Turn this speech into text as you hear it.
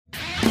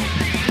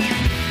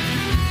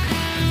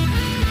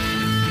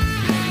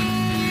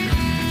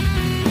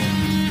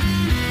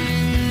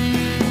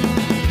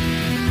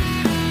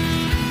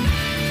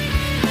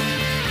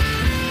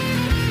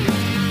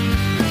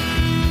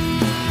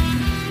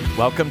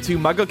Welcome to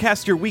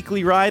MuggleCast, your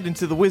weekly ride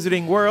into the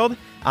wizarding world.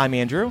 I'm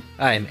Andrew.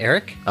 I'm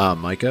Eric.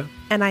 Micah.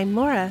 And I'm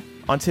Laura.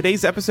 On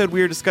today's episode,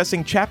 we are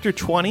discussing Chapter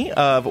 20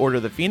 of Order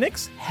of the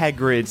Phoenix,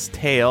 Hagrid's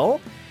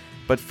Tale.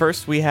 But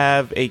first, we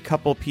have a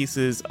couple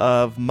pieces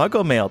of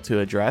Muggle mail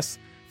to address.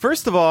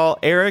 First of all,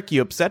 Eric,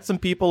 you upset some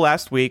people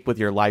last week with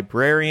your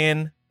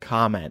librarian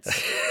comments.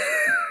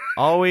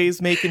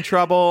 Always making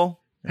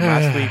trouble. And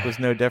last week was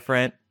no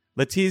different.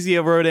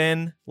 Letizia wrote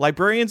in,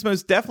 librarians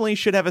most definitely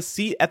should have a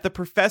seat at the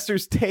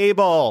professor's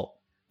table.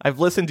 I've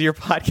listened to your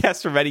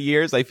podcast for many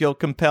years. I feel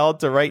compelled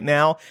to right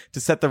now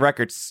to set the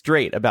record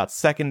straight about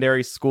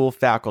secondary school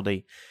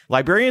faculty.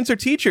 Librarians are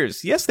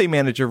teachers. Yes, they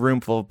manage a room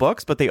full of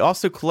books, but they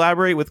also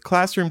collaborate with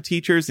classroom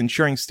teachers,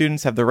 ensuring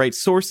students have the right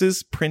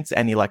sources, print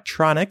and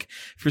electronic,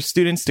 for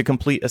students to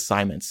complete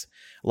assignments.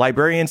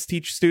 Librarians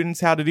teach students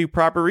how to do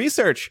proper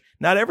research.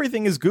 Not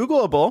everything is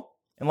Googleable.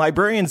 And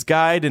librarians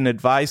guide and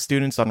advise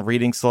students on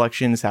reading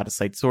selections, how to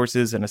cite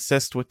sources, and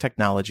assist with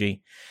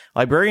technology.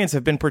 Librarians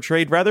have been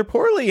portrayed rather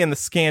poorly in the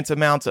scant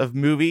amount of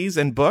movies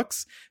and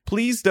books.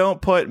 Please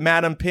don't put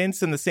Madam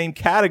Pince in the same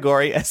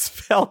category as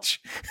Filch.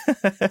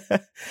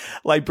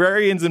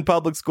 Librarians in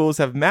public schools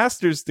have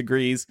master's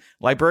degrees.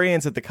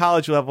 Librarians at the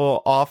college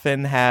level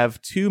often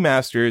have 2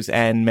 masters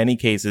and, in many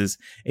cases,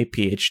 a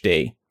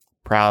PhD.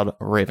 Proud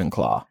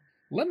Ravenclaw.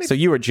 So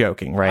you were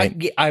joking,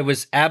 right? I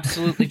was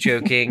absolutely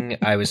joking.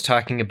 I was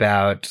talking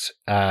about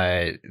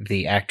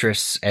the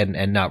actress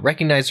and not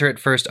recognize her at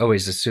first,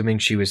 always assuming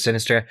she was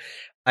sinister.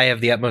 I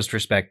have the utmost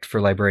respect for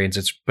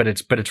librarians. But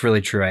it's really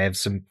true. I have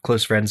some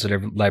close friends that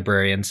are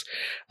librarians.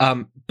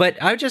 But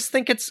I just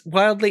think it's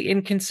wildly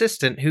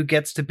inconsistent who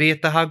gets to be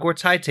at the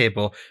Hogwarts High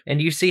Table.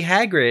 And you see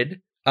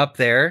Hagrid up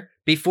there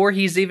before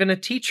he's even a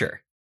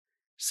teacher.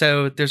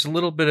 So there's a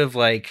little bit of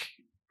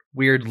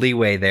weird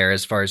leeway there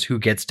as far as who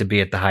gets to be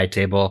at the high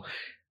table,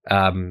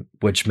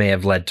 which may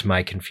have led to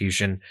my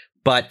confusion.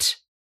 But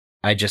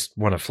I just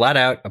want to flat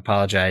out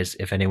apologize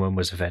if anyone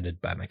was offended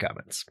by my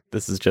comments.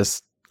 This is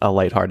just a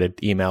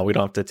lighthearted email. We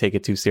don't have to take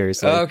it too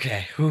seriously.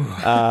 Okay.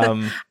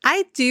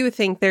 I do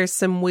think there's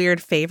some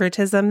weird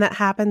favoritism that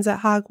happens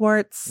at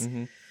Hogwarts.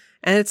 Mm-hmm.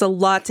 And it's a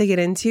lot to get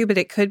into, but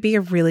it could be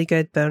a really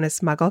good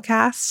bonus Muggle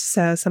cast.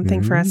 So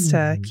something for us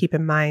to keep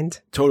in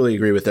mind. Totally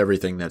agree with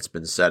everything that's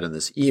been said in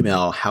this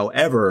email.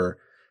 However,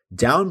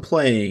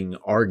 downplaying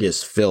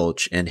Argus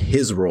Filch and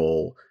his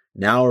role,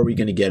 now are we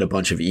going to get a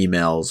bunch of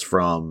emails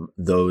from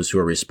those who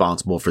are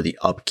responsible for the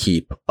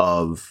upkeep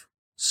of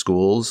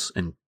schools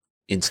and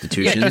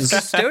institutions? Yeah, because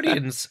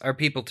custodians are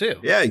people too.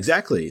 Yeah,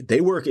 exactly.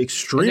 They work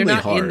extremely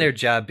hard. They're not in their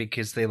job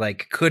because they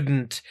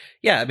couldn't.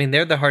 Yeah, I mean,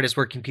 they're the hardest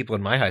working people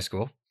in my high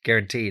school.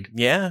 Guaranteed.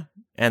 Yeah.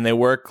 And they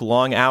work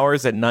long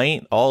hours at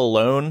night, all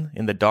alone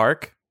in the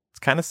dark. It's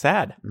kind of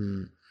sad.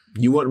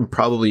 You wouldn't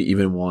probably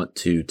even want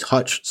to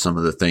touch some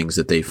of the things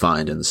that they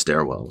find in the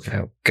stairwells.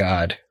 Oh,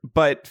 God.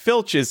 But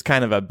Filch is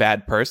kind of a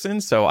bad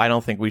person, so I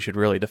don't think we should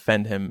really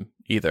defend him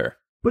either.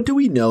 But do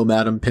we know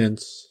Madam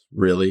Pince,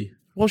 really?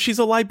 Well, she's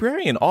a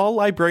librarian. All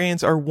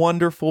librarians are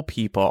wonderful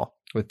people.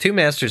 With 2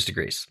 master's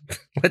degrees.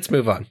 Let's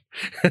move on.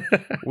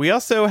 We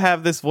also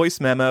have this voice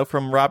memo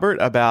from Robert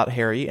about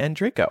Harry and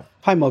Draco.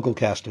 Hi,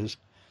 Mugglecasters.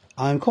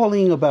 I'm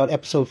calling about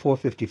episode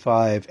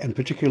 455, and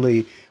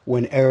particularly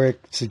when Eric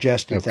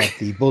suggested that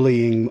the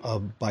bullying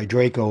by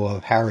Draco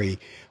of Harry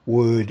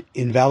would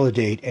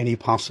invalidate any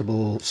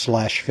possible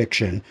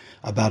 /fiction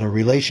about a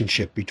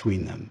relationship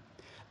between them.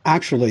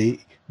 Actually,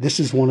 this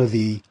is one of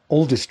the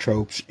oldest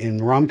tropes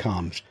in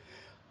rom-coms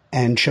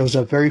and shows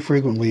up very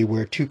frequently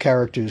where 2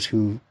 characters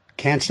who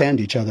can't stand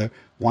each other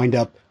wind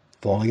up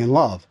falling in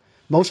love.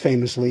 Most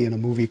famously in a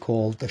movie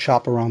called The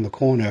Shop Around the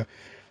Corner,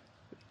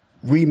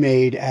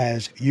 remade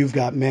as You've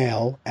Got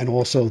Mail, and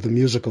also the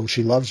musical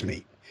She Loves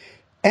Me.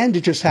 And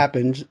it just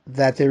happened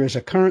that there is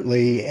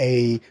currently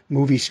a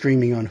movie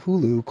streaming on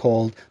Hulu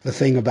called The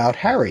Thing About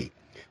Harry,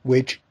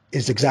 which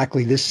is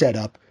exactly this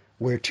setup,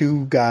 where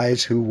 2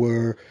 guys who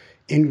were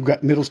in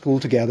middle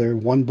school together,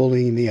 one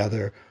bullying the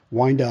other,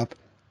 wind up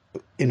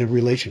in a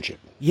relationship.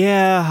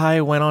 Yeah,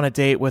 I went on a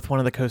date with one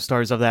of the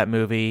co-stars of that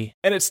movie,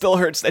 and it still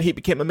hurts that he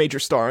became a major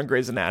star on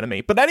Grey's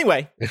Anatomy. But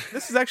anyway,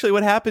 this is actually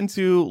what happened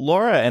to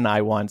Laura and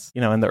I once.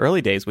 In the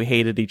early days, we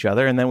hated each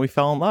other, and then we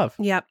fell in love.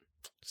 Yep.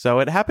 So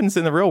it happens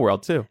in the real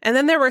world, too. And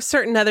then there were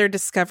certain other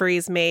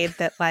discoveries made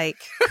that,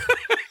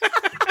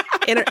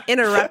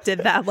 interrupted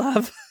that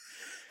love.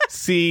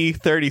 See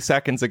 30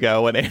 seconds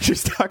ago when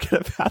Andrew's talking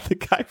about the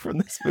guy from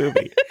this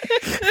movie.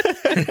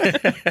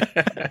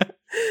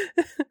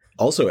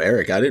 Also,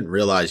 Eric, I didn't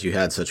realize you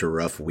had such a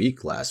rough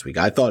week last week.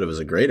 I thought it was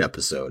a great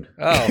episode.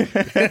 Oh,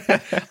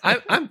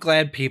 I'm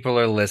glad people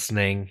are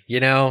listening.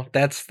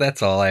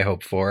 That's all I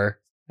hope for.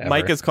 Ever.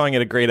 Mike is calling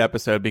it a great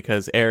episode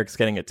because Eric's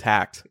getting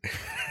attacked.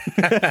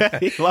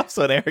 He loves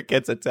when Eric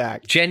gets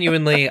attacked.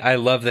 Genuinely, I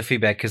love the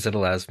feedback because it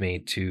allows me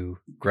to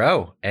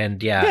grow.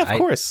 And yeah, of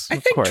course. I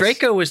think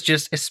Draco was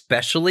just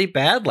especially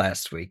bad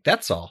last week.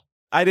 That's all.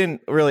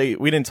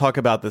 we didn't talk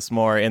about this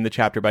more in the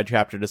chapter by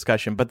chapter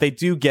discussion, but they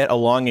do get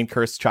along in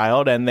Cursed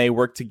Child and they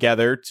work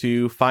together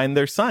to find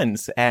their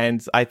sons.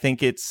 And I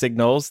think it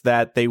signals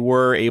that they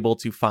were able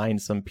to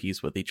find some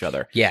peace with each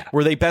other. Yeah.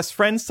 Were they best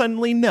friends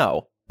suddenly?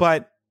 No,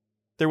 but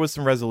there was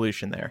some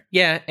resolution there.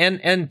 Yeah,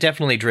 and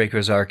definitely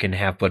Draco's arc in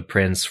Half-Blood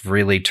Prince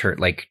really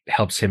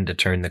helps him to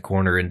turn the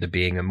corner into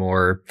being a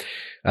more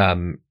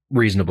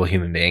reasonable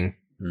human being.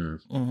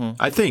 Mm.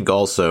 I think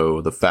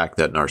also the fact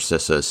that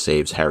Narcissa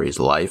saves Harry's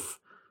life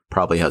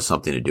probably has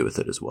something to do with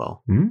it as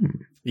well.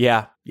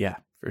 Yeah,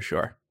 for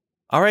sure.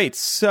 All right,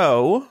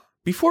 so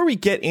before we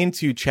get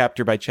into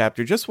chapter by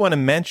chapter, just want to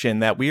mention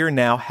that we are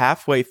now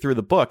halfway through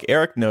the book.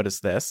 Eric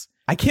noticed this.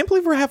 I can't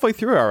believe we're halfway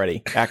through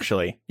already,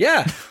 actually.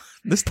 Yeah.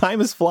 This time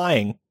is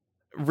flying.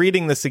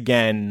 Reading this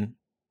again,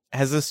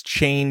 has this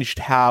changed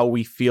how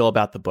we feel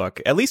about the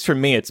book? At least for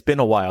me, it's been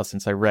a while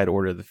since I read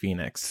Order of the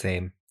Phoenix.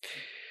 Same.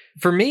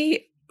 For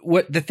me,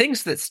 what the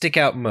things that stick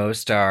out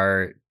most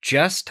are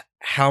just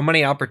how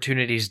many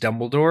opportunities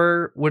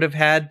Dumbledore would have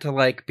had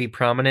to be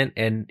prominent,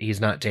 and he's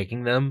not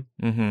taking them.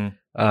 Mm-hmm.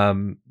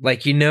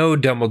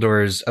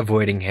 Dumbledore's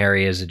avoiding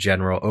Harry as a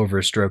general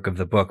overstroke of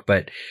the book,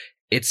 but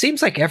it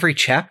seems like every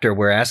chapter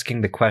we're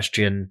asking the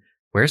question,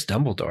 where's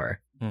Dumbledore?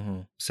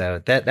 Mm-hmm.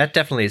 So that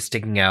definitely is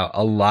sticking out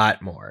a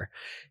lot more.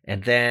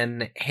 And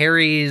then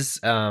Harry's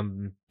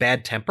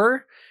bad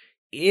temper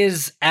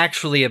is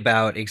actually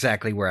about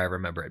exactly where I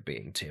remember it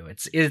being too.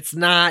 It's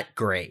not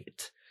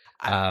great.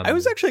 I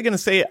was actually going to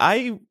say,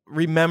 I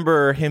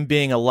remember him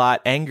being a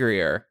lot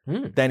angrier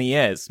than he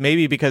is.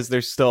 Maybe because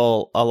there's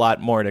still a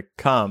lot more to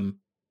come.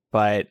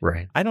 But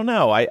right. I don't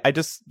know. I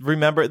just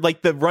remember,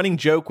 the running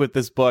joke with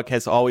this book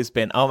has always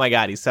been, oh my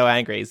God, he's so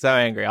angry. He's so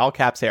angry. All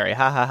caps Harry.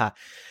 Ha ha ha.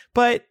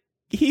 But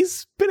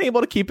he's been able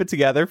to keep it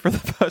together for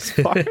the most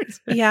part.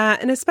 Yeah.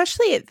 And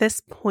especially at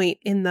this point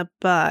in the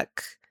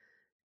book,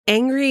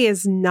 angry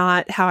is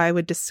not how I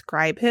would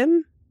describe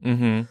him.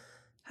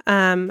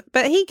 Mm-hmm.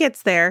 But he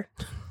gets there.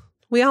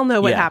 We all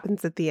know what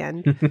happens at the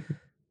end.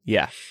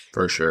 Yeah.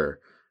 For sure.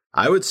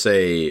 I would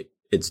say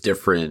it's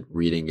different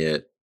reading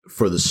it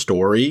for the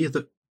story,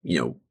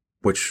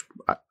 which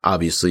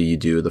obviously you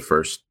do the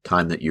first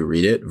time that you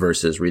read it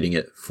versus reading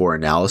it for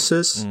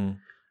analysis.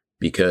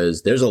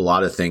 Because there's a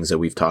lot of things that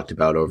we've talked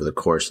about over the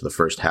course of the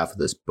first half of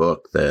this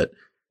book that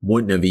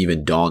wouldn't have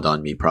even dawned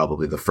on me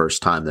probably the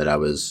first time that I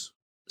was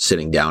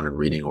sitting down and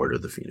reading Order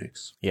of the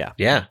Phoenix. Yeah.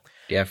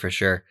 Yeah, for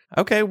sure.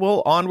 Okay,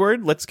 well,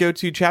 onward. Let's go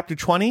to chapter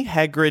 20,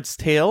 Hagrid's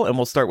Tale, and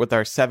we'll start with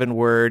our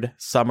 7-word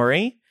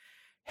summary.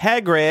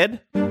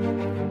 Hagrid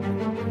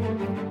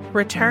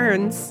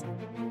returns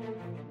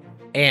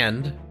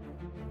and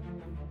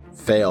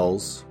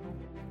fails.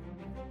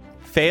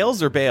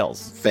 Fails or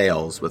bails?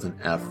 Fails with an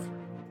F.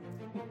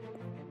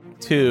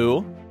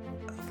 To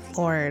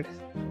Lord.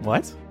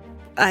 What?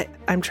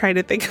 I'm trying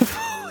to think of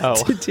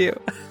what to do.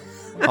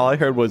 All I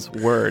heard was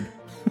word.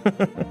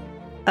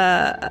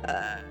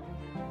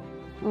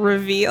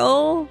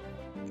 Reveal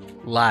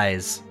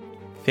lies.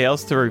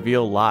 Fails to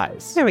reveal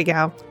lies. There we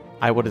go.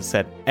 I would have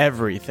said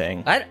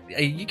everything.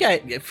 You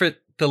got for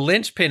the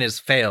linchpin is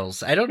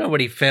fails. I don't know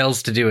what he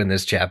fails to do in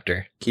this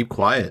chapter. Keep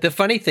quiet. The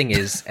funny thing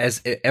is,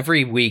 as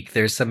every week,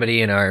 there's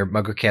somebody in our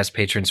MuggleCast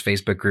patrons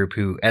Facebook group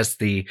who asks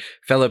the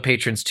fellow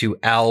patrons to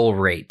owl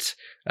rate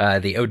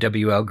the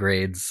OWL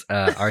grades,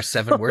 our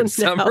 7-word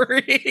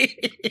summary.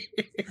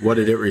 What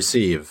did it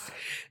receive?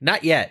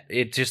 Not yet.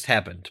 It just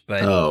happened.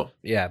 But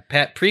yeah,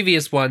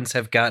 previous ones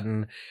have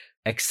gotten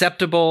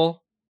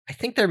acceptable. I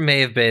think there may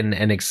have been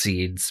an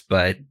exceeds,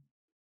 but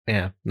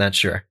yeah, not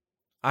sure.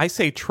 I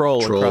say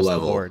troll across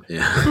level. The board.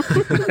 Yeah.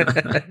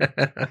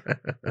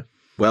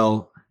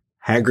 Well,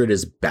 Hagrid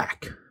is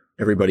back.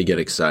 Everybody get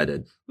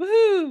excited.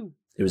 Woohoo!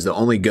 It was the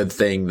only good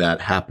thing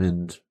that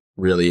happened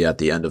really at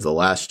the end of the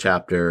last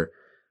chapter.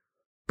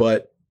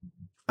 But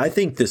I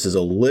think this is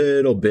a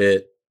little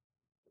bit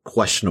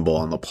questionable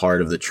on the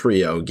part of the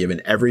trio,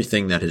 given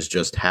everything that has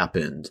just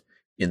happened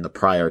in the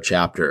prior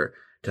chapter,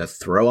 to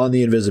throw on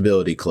the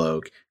invisibility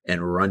cloak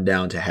and run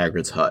down to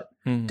Hagrid's hut.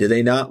 Did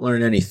they not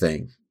learn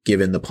anything,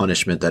 given the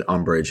punishment that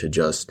Umbridge had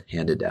just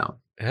handed down?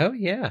 Oh,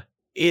 yeah.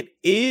 It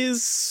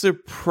is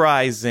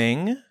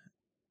surprising,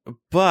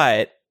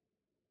 but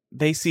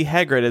they see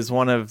Hagrid as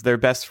one of their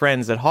best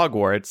friends at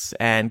Hogwarts,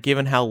 and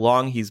given how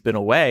long he's been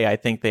away, I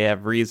think they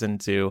have reason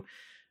to...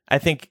 I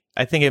think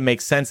it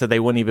makes sense that they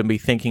wouldn't even be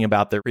thinking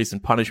about their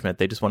recent punishment.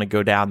 They just want to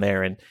go down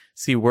there and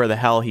see where the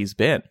hell he's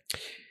been.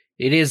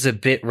 It is a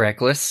bit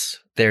reckless.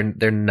 They're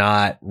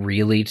not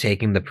really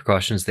taking the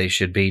precautions they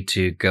should be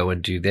to go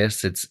and do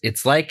this.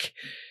 It's like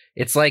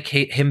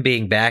him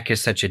being back is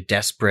such a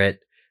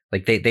desperate,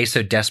 they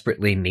so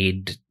desperately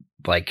need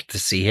to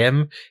see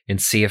him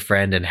and see a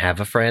friend and have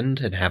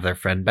their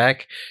friend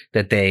back,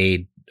 that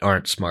they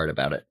aren't smart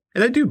about it.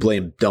 And I do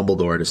blame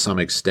Dumbledore to some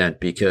extent,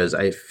 because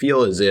I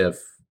feel as if,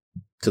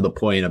 to the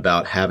point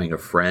about having a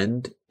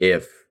friend,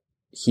 if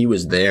he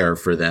was there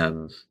for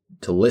them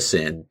to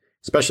listen,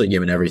 especially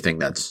given everything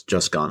that's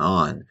just gone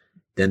on,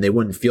 then they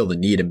wouldn't feel the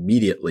need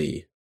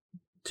immediately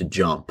to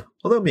jump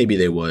Although maybe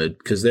they would,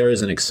 because there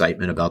is an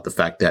excitement about the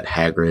fact that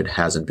Hagrid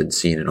hasn't been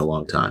seen in a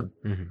long time.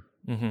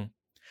 Mm-hmm. Mm-hmm.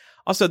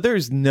 Also,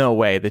 there's no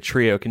way the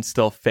trio can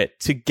still fit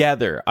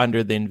together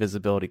under the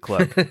invisibility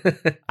cloak.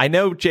 I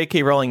know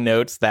J.K. Rowling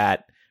notes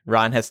that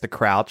Ron has to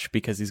crouch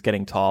because he's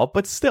getting tall,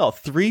 but still,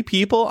 3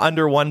 people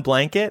under one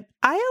blanket?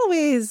 I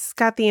always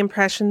got the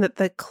impression that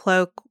the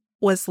cloak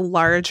was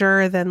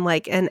larger than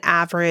like an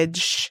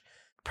average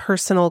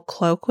personal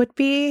cloak would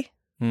be.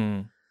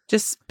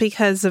 Just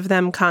because of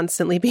them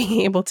constantly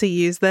being able to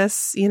use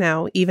this, you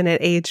know, even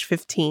at age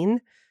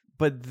 15.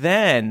 But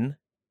then,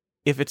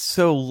 if it's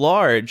so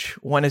large,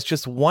 when it's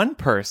just one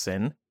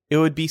person, it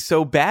would be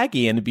so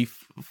baggy and it'd be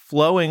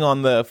flowing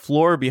on the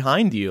floor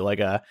behind you like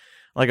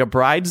a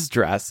bride's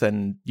dress,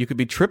 and you could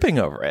be tripping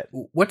over it.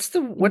 What's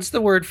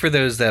the word for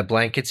those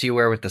blankets you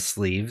wear with the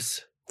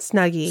sleeves?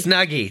 Snuggie.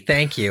 Snuggie,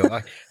 thank you.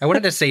 I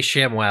wanted to say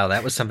ShamWow.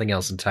 That was something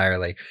else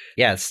entirely.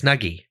 Yeah,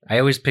 Snuggie. I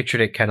always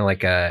pictured it kind of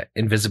like a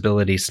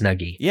invisibility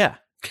Snuggie. Yeah.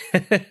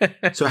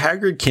 So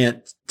Hagrid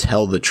can't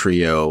tell the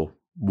trio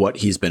what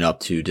he's been up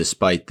to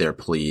despite their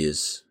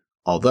pleas,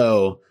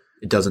 although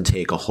it doesn't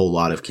take a whole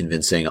lot of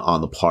convincing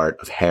on the part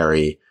of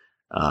Harry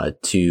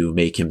to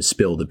make him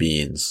spill the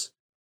beans.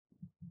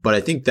 But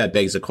I think that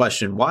begs the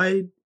question,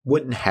 why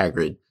wouldn't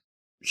Hagrid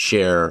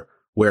share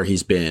where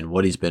he's been,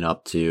 what he's been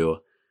up to?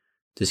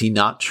 Does he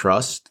not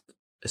trust,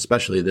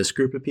 especially this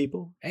group of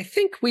people? I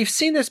think we've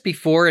seen this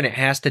before, and it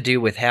has to do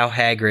with how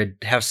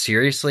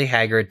seriously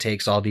Hagrid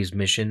takes all these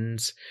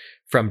missions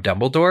from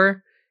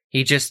Dumbledore.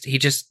 He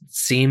just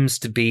seems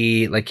to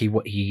be like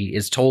he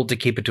is told to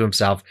keep it to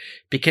himself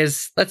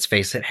because, let's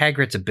face it,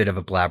 Hagrid's a bit of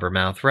a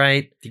blabbermouth,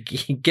 right?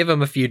 You give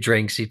him a few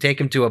drinks, you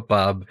take him to a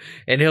pub,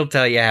 and he'll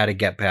tell you how to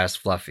get past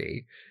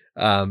Fluffy.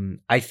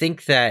 I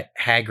think that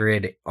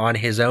Hagrid, on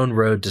his own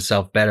road to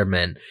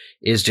self-betterment,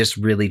 is just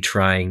really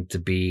trying to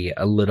be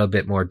a little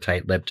bit more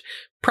tight-lipped,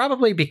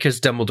 probably because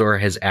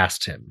Dumbledore has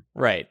asked him,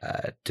 right,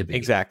 to be.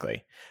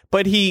 Exactly.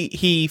 But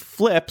he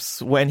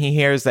flips when he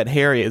hears that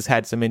Harry has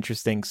had some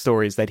interesting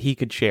stories that he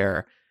could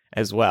share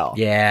as well.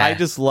 Yeah. I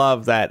just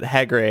love that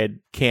Hagrid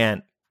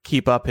can't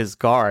keep up his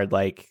guard.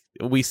 Like,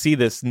 we see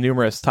this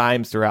numerous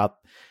times throughout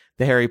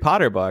the Harry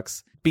Potter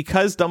books.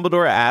 Because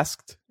Dumbledore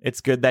asked, it's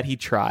good that he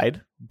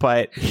tried,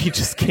 but he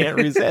just can't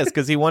resist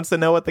because he wants to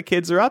know what the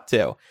kids are up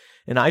to.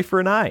 An eye for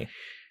an eye.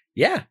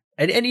 Yeah.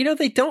 And you know,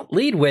 they don't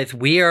lead with,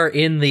 we are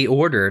in the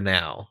order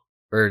now.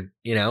 Or,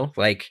 you know,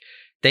 like,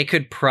 they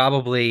could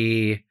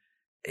probably,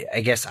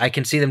 I guess I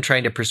can see them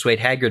trying to persuade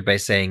Hagrid by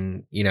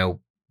saying, you know,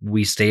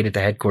 we stayed at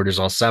the headquarters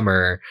all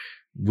summer.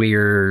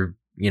 We're,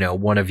 you know,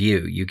 one of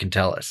you. You can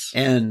tell us.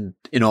 And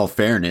in all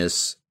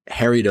fairness,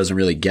 Harry doesn't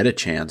really get a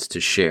chance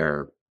to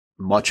share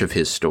much of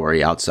his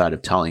story outside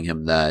of telling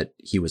him that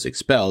he was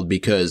expelled,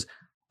 because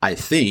I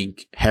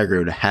think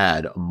Hagrid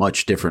had a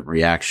much different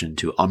reaction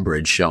to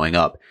Umbridge showing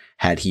up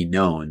had he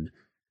known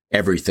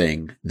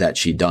everything that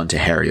she'd done to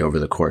Harry over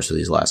the course of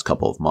these last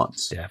couple of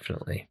months.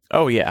 Definitely.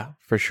 Oh, yeah,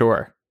 for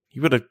sure. He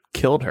would have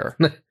killed her.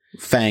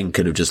 Fang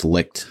could have just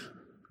licked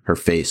her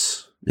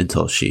face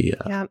until she...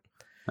 Yeah.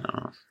 I don't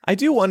know. I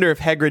do wonder if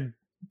Hagrid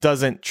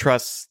doesn't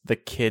trust the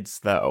kids,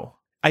 though.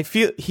 I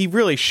feel he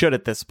really should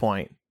at this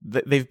point.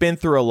 They've been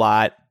through a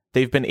lot.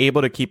 They've been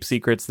able to keep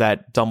secrets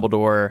that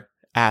Dumbledore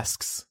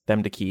asks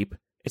them to keep.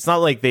 It's not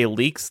like they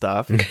leak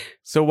stuff.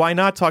 So why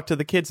not talk to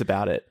the kids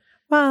about it?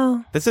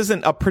 Well, this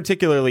isn't a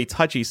particularly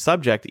touchy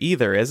subject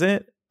either, is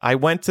it? I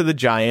went to the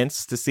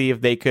Giants to see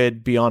if they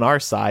could be on our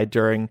side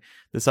during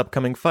this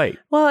upcoming fight.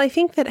 Well, I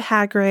think that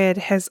Hagrid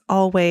has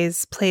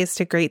always placed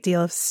a great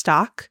deal of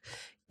stock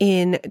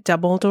in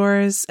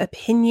Dumbledore's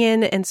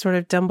opinion and sort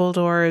of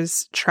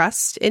Dumbledore's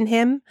trust in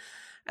him.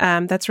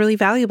 That's really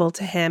valuable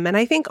to him. And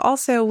I think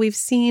also we've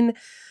seen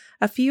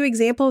a few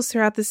examples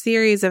throughout the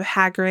series of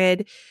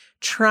Hagrid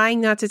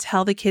trying not to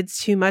tell the kids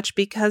too much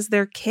because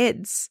they're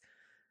kids.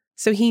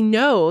 So he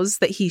knows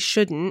that he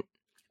shouldn't,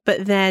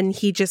 but then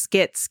he just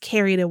gets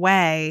carried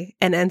away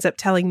and ends up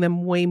telling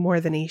them way more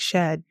than he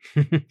should.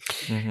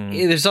 Mm-hmm.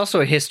 There's also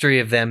a history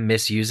of them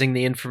misusing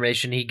the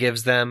information he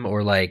gives them,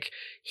 or like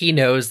he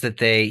knows that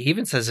he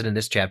even says it in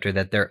this chapter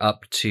that they're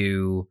up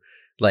to,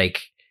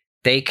 like,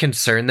 they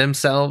concern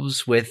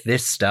themselves with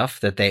this stuff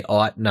that they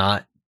ought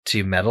not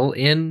to meddle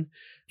in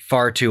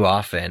far too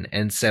often.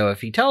 And so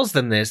if he tells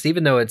them this,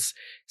 even though it's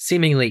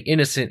seemingly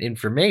innocent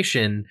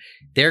information,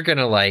 they're going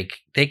to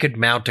they could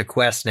mount a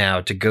quest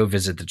now to go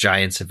visit the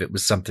Giants if it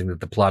was something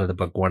that the plot of the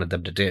book wanted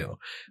them to do.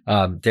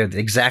 They're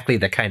exactly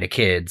the kind of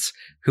kids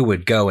who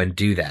would go and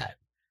do that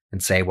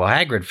and say, well,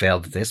 Hagrid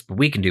failed at this, but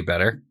we can do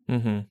better.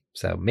 Mm-hmm.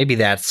 So maybe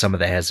that's some of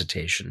the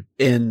hesitation.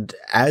 And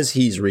as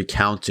he's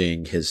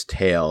recounting his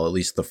tale, at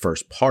least the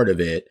first part of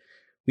it,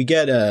 we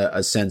get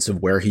a sense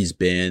of where he's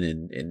been.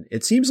 And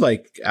it seems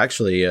like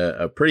actually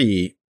a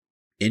pretty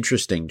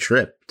interesting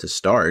trip to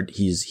start.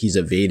 He's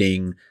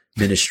evading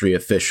ministry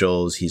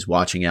officials. He's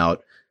watching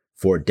out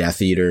for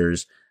Death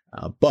Eaters.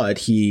 But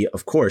he,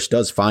 of course,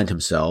 does find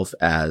himself,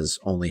 as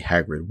only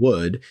Hagrid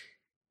would,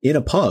 in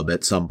a pub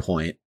at some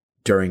point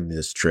during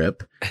this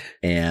trip.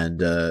 And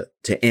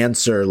to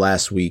answer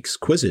last week's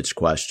Quizzitch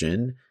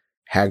question,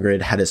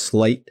 Hagrid had a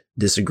slight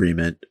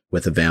disagreement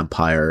with a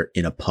vampire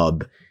in a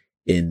pub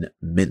in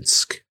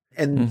Minsk.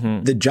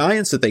 And the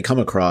giants that they come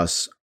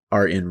across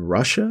are in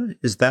Russia.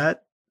 Is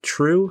that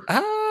true?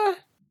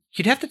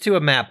 You'd have to do a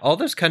map. All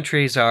those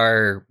countries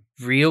are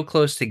real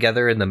close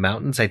together in the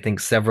mountains. I think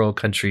several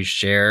countries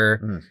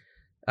share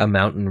a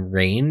mountain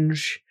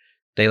range.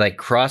 They like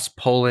cross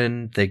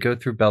Poland. They go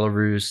through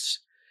Belarus.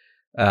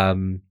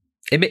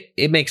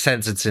 It makes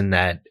sense. It's in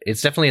that.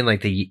 It's definitely in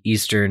like the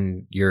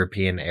Eastern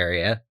European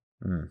area.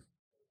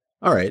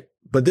 All right.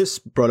 But this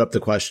brought up the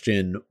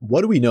question,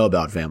 what do we know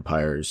about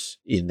vampires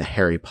in the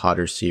Harry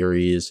Potter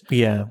series?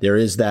 Yeah. There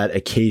is that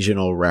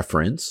occasional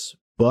reference,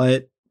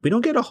 but we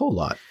don't get a whole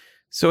lot.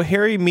 So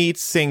Harry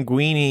meets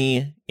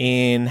Sanguini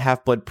in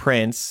Half-Blood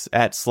Prince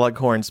at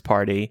Slughorn's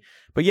party.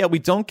 But yeah, we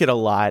don't get a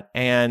lot.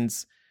 And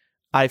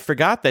I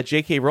forgot that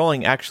J.K.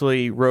 Rowling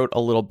actually wrote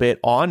a little bit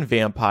on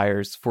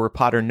vampires for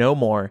Potter No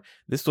More.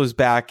 This was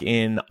back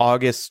in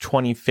August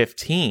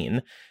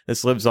 2015.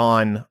 This lives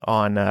on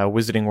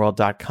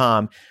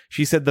wizardingworld.com.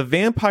 She said, the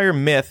vampire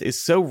myth is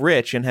so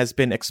rich and has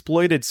been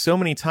exploited so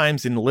many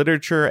times in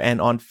literature and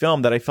on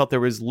film that I felt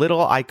there was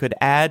little I could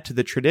add to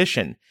the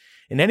tradition.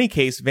 In any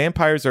case,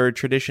 vampires are a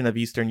tradition of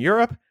Eastern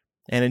Europe,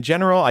 and in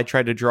general, I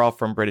tried to draw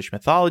from British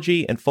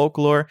mythology and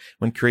folklore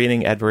when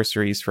creating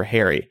adversaries for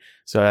Harry.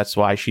 So that's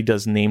why she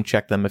does name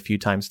check them a few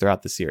times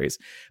throughout the series.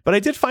 But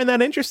I did find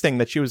that interesting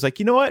that she was like,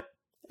 you know what?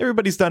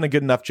 Everybody's done a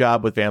good enough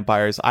job with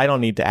vampires. I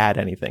don't need to add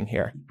anything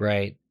here.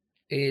 Right.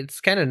 It's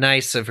kind of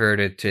nice of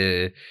her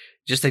to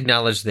just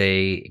acknowledge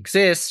they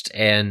exist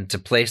and to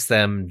place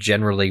them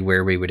generally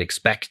where we would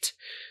expect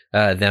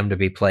them to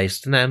be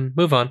placed and then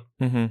move on.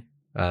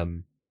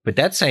 But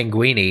that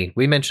Sanguini,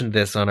 we mentioned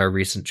this on our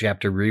recent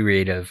chapter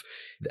reread of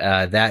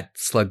that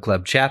Slug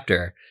Club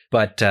chapter,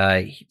 but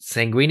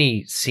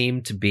Sanguini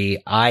seemed to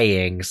be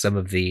eyeing some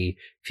of the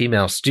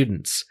female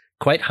students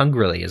quite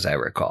hungrily, as I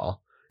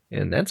recall.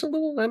 And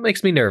that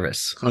makes me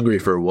nervous. Hungry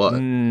for what?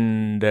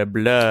 The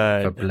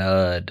blood. For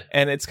blood.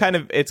 And it's kind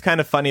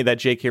of funny that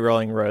J.K.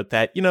 Rowling wrote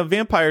that,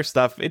 vampire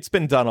stuff, it's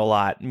been done a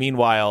lot.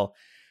 Meanwhile,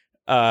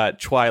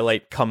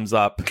 Twilight comes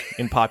up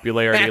in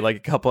popularity like a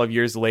couple of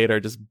years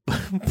later, just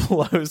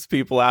blows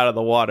people out of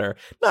the water.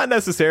 Not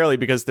necessarily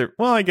because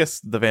I guess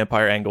the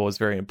vampire angle was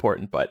very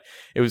important, but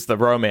it was the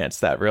romance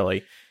that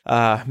really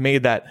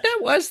made that. That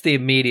was the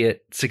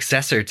immediate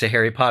successor to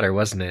Harry Potter,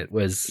 wasn't it? It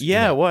was.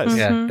 It was.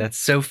 Yeah, that's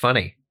so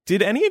funny.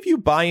 Did any of you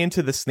buy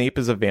into the Snape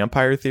as a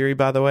vampire theory,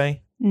 by the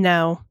way?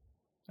 No.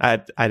 I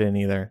didn't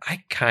either.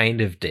 I kind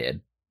of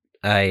did.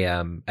 I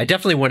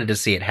definitely wanted to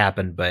see it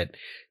happen, but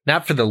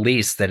not for the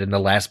least that in the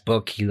last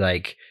book he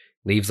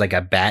leaves like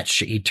a bat.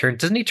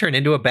 Doesn't he turn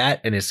into a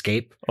bat and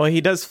escape? Well, he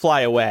does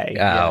fly away.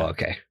 Oh,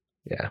 okay.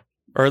 Yeah.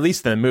 Or at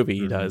least in the movie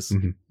he does.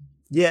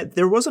 Yeah,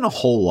 there wasn't a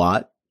whole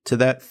lot to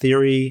that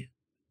theory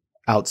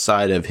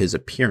outside of his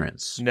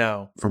appearance.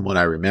 No. From what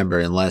I remember,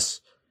 unless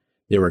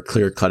there were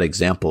clear-cut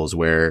examples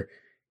where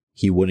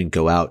he wouldn't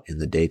go out in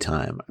the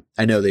daytime.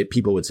 I know that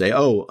people would say,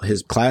 oh,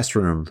 his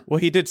classroom. Well,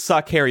 he did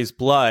suck Harry's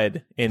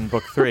blood in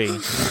book 3.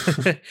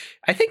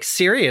 I think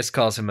Sirius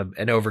calls him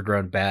an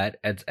overgrown bat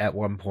at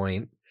one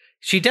point.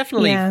 She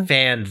definitely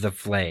fanned the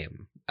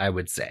flame, I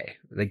would say.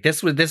 Like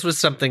this was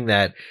something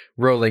that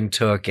Rowling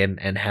took and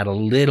had a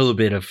little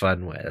bit of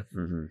fun with,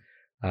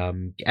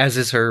 as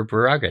is her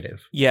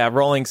prerogative. Yeah,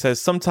 Rowling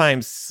says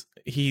sometimes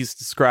he's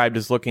described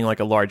as looking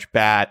like a large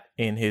bat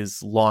in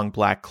his long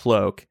black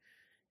cloak.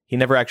 He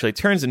never actually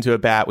turns into a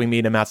bat. We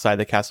meet him outside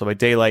the castle by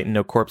daylight, and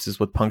no corpses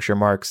with puncture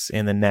marks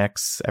in the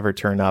necks ever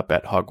turn up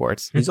at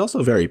Hogwarts. He's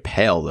also very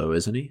pale, though,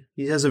 isn't he?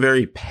 He has a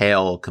very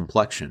pale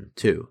complexion,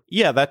 too.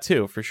 Yeah, that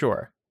too, for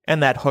sure.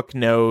 And that hook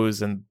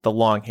nose and the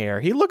long hair.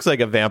 He looks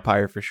like a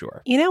vampire for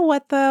sure. You know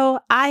what,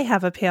 though? I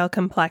have a pale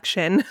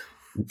complexion.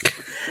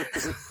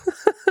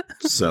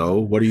 So,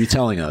 what are you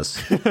telling us?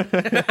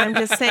 I'm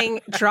just saying,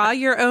 draw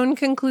your own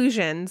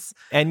conclusions.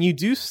 And you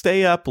do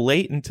stay up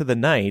late into the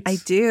night. I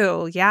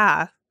do,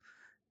 yeah.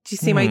 Do you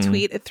see my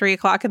tweet at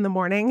 3:00 in the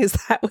morning? Is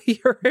that what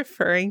you're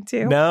referring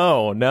to?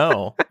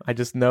 No. I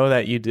just know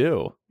that you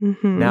do.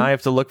 Now I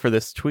have to look for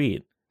this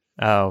tweet.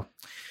 Oh,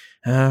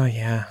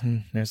 yeah.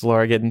 There's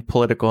Laura getting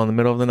political in the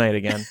middle of the night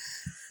again.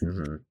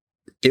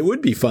 It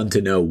would be fun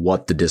to know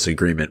what the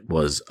disagreement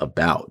was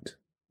about.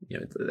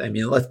 I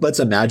mean, let's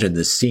imagine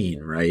this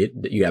scene, right?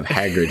 You have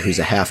Hagrid, who's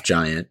a half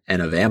giant,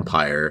 and a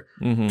vampire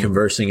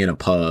conversing in a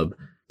pub.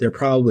 They're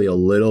probably a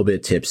little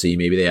bit tipsy.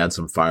 Maybe they had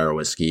some fire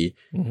whiskey,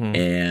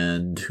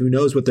 and who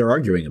knows what they're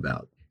arguing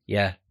about.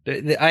 Yeah,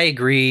 I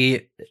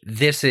agree.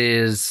 This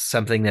is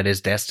something that is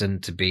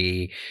destined to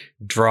be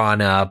drawn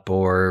up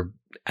or,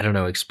 I don't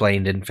know,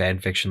 explained in fan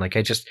fiction.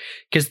 Because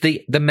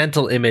the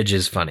mental image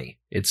is funny.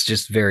 It's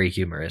just very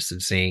humorous.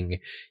 And seeing,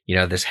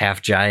 this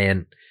half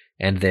giant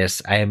and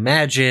this, I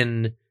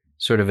imagine,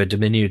 sort of a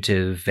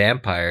diminutive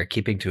vampire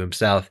keeping to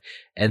himself,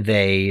 and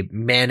they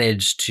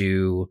manage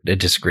to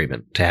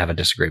have a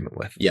disagreement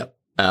with. Yep,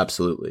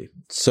 absolutely.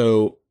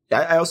 So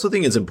I also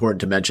think it's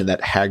important to mention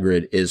that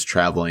Hagrid is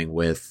traveling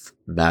with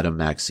Madame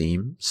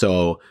Maxime.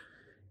 So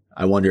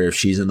I wonder if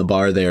she's in the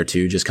bar there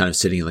too, just kind of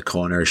sitting in the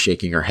corner,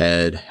 shaking her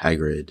head.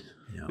 Hagrid.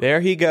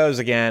 There he goes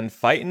again,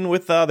 fighting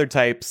with the other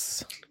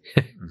types.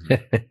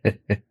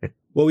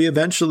 Well, we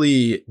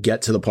eventually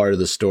get to the part of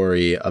the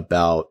story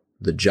about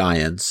the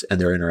giants and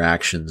their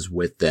interactions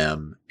with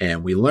them.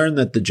 And we learn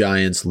that the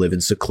giants live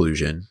in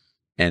seclusion.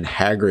 And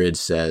Hagrid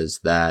says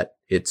that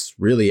it's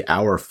really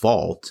our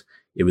fault.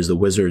 It was the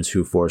wizards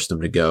who forced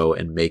them to go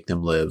and make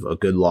them live a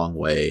good long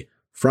way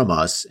from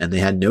us. And they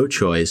had no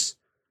choice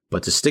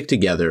but to stick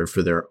together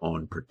for their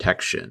own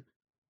protection.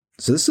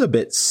 So this is a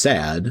bit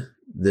sad.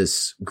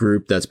 This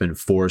group that's been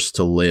forced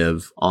to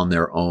live on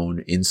their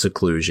own in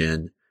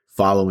seclusion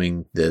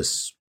following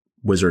this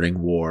wizarding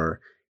war.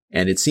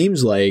 And it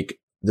seems like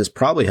this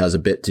probably has a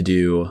bit to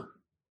do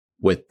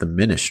with the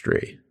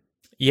Ministry.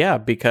 Yeah,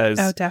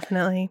 because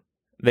definitely.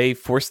 They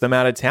forced them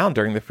out of town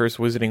during the first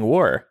Wizarding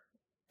War.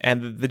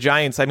 And the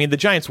Giants, the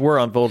Giants were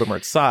on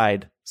Voldemort's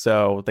side,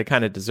 so they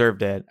kind of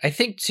deserved it. I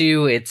think,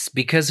 too, it's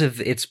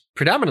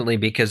predominantly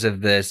because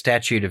of the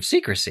statute of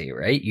secrecy,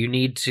 right? You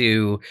need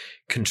to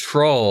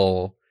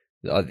control,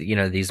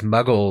 these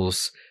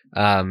muggles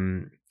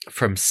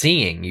from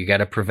seeing. You got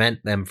to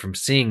prevent them from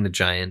seeing the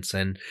giants.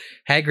 And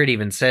Hagrid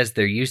even says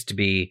there used to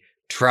be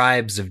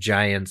tribes of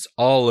giants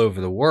all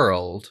over the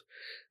world,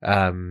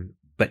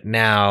 but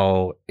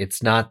now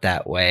it's not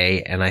that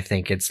way. And I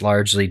think it's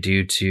largely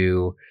due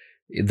to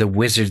the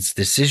wizard's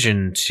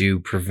decision to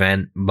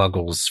prevent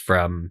muggles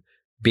from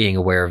being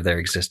aware of their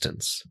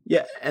existence.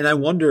 Yeah, and I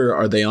wonder,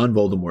 are they on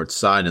Voldemort's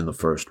side in the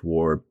First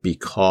War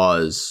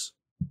because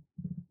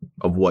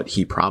of what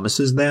he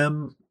promises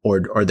them,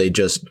 or are they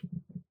just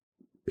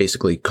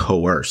basically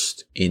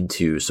coerced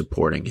into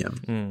supporting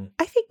him?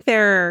 I think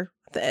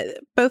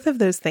both of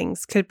those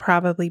things could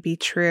probably be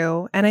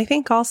true. And I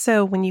think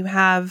also when you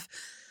have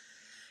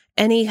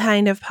any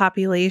kind of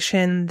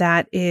population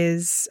that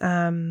is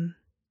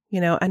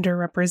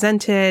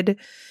underrepresented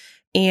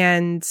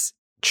and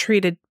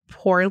treated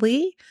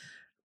poorly,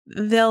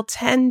 they'll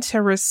tend to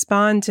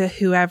respond to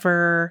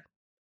whoever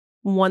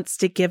wants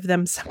to give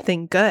them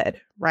something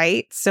good,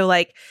 right? So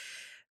like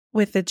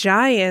with the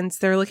giants,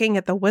 they're looking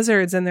at the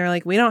wizards and they're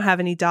like, we don't have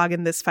any dog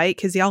in this fight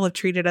because y'all have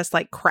treated us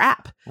like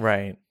crap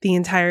the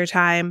entire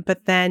time.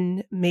 But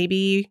then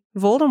maybe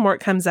Voldemort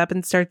comes up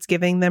and starts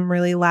giving them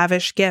really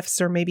lavish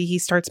gifts, or maybe he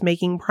starts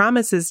making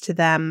promises to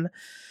them,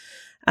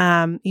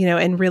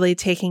 and really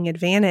taking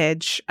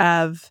advantage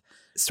of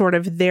sort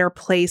of their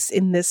place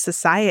in this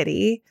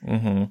society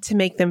to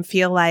make them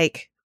feel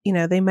like,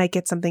 they might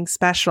get something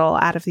special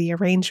out of the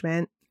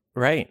arrangement.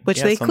 Right.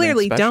 Which they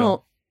clearly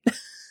don't.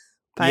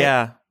 But,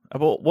 yeah.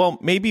 Well,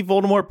 maybe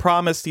Voldemort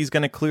promised he's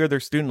going to clear their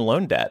student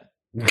loan debt.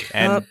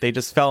 And they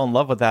just fell in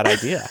love with that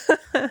idea.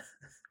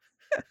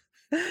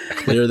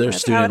 Clear their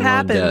student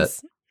loan debt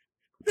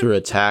through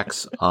a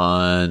tax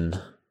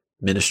on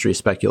Ministry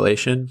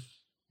speculation.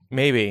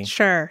 Maybe.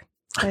 Sure.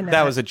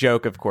 That was a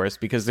joke, of course,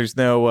 because there's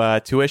no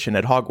tuition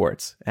at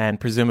Hogwarts and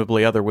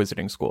presumably other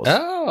wizarding schools.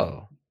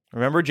 Oh.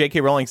 Remember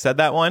J.K. Rowling said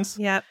that once?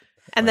 Yep.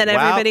 And then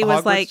everybody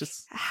was like,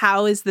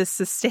 how is this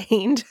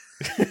sustained?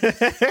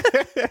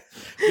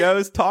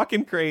 Joe's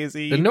talking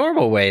crazy. The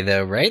normal way,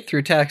 though, right?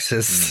 Through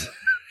taxes.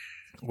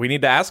 We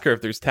need to ask her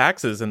if there's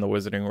taxes in the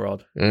wizarding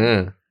world.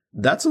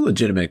 That's a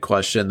legitimate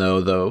question,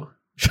 though.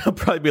 She'll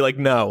probably be like,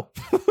 no.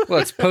 Well,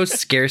 it's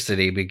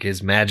post-scarcity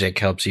because magic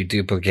helps you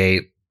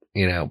duplicate,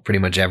 pretty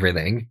much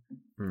everything.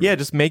 Yeah,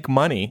 just make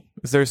money.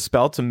 Is there a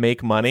spell to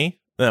make money?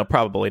 No,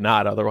 probably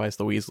not. Otherwise,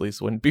 the Weasleys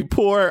wouldn't be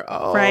poor.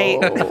 Oh. Right.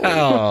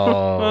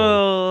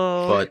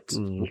 But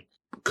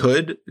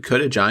could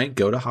a giant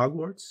go to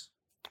Hogwarts?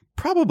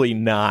 Probably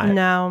not.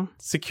 No.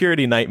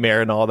 Security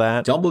nightmare and all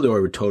that.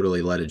 Dumbledore would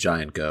totally let a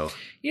giant go.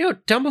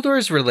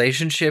 Dumbledore's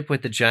relationship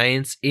with the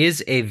giants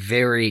is a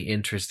very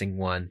interesting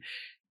one.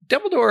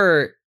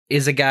 Dumbledore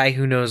is a guy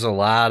who knows a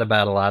lot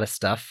about a lot of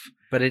stuff,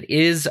 but it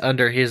is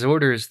under his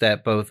orders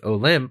that both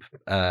Olympe,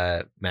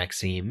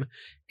 Maxime,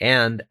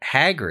 and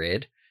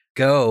Hagrid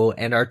go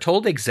and are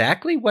told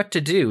exactly what to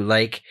do.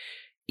 Like,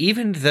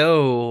 even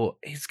though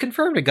it's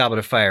confirmed in Goblet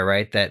of Fire,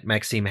 right, that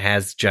Maxime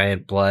has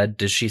giant blood,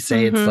 does she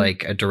say it's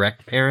like a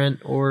direct parent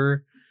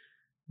or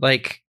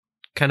like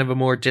kind of a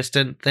more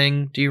distant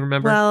thing? Do you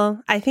remember?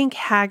 Well, I think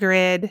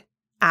Hagrid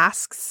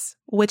asks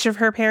which of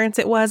her parents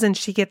it was, and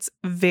she gets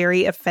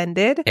very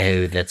offended.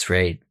 Oh, that's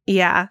right.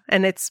 Yeah,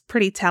 and it's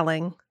pretty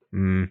telling.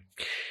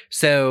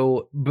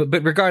 So,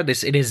 but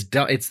regardless,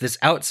 it's this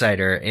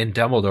outsider in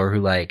Dumbledore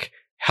who like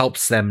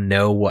helps them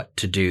know what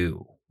to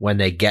do when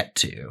they get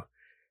to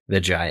the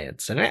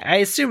giants. And I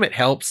assume it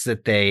helps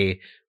that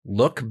they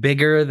look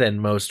bigger than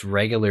most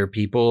regular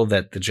people,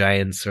 that the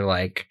giants are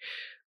like,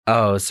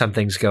 oh,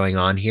 something's going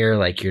on here.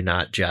 Like, you're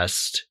not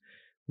just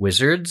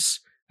wizards.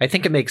 I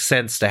think it makes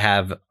sense to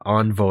have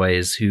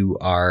envoys who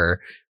are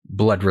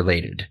blood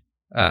related,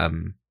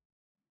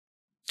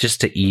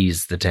 just to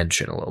ease the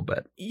tension a little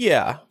bit.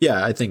 Yeah.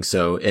 Yeah, I think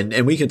so.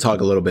 And we can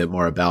talk a little bit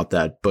more about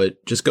that.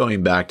 But just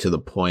going back to the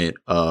point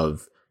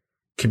of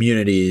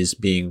communities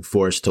being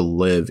forced to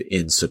live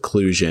in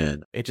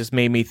seclusion. It just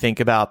made me think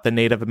about the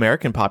Native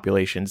American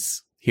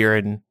populations here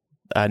in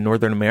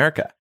Northern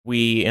America.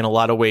 We, in a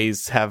lot of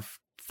ways, have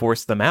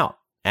forced them out,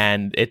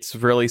 and it's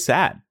really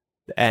sad.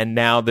 And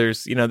now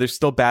there's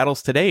still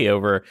battles today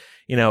over,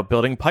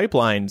 building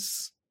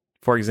pipelines,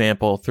 for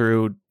example,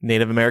 through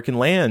Native American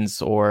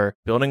lands, or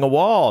building a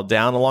wall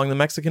down along the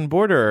Mexican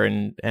border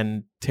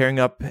and tearing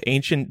up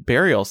ancient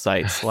burial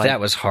sites. That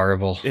was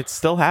horrible. It's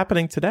still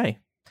happening today.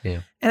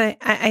 Yeah. And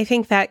I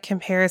think that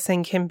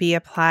comparison can be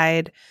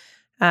applied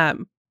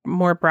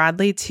more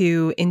broadly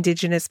to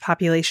indigenous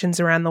populations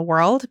around the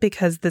world,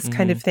 because this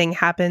kind of thing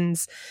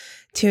happens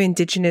to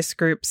indigenous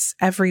groups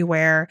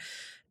everywhere.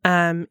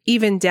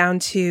 Even down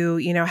to,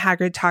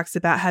 Hagrid talks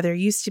about how there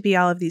used to be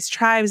all of these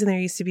tribes and there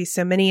used to be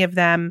so many of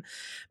them,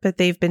 but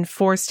they've been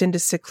forced into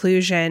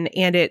seclusion,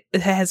 and it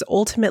has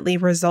ultimately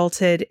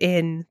resulted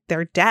in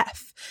their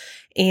death.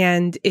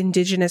 And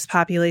indigenous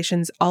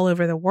populations all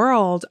over the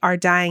world are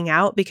dying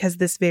out because of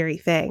this very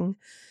thing,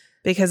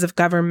 because of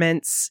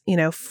governments,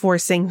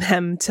 forcing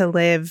them to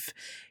live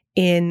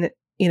in,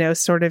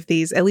 sort of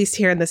these, at least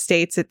here in the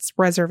States, it's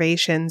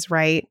reservations,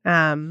 right?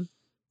 And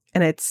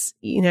it's,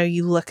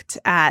 you looked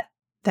at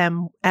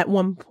them at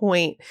one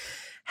point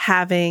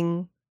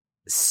having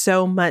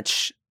so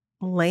much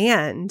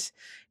land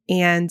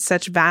and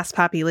such vast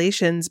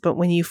populations, but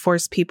when you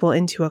force people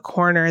into a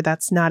corner,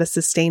 that's not a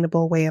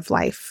sustainable way of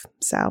life.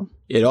 So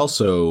it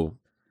also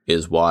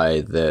is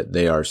why that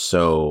they are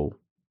so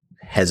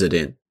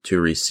hesitant to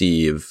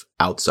receive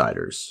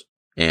outsiders.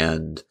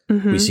 And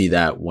we see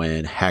that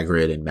when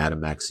Hagrid and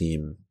Madame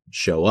Maxime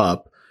show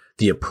up,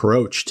 the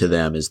approach to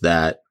them is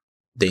that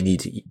they need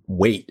to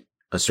wait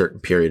a certain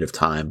period of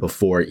time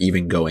before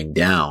even going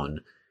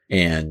down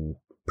and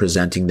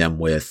presenting them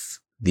with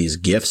these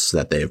gifts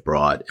that they've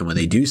brought. And when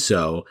they do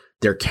so,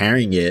 they're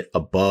carrying it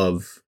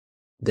above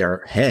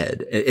their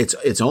head.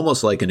 It's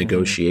almost like a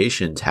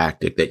negotiation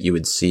tactic that you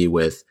would see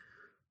with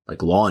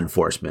like law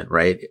enforcement,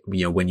 right?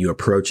 When you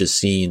approach a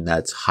scene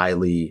that's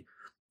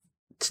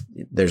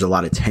there's a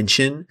lot of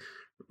tension,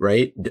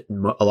 right?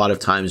 A lot of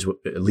times,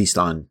 at least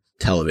on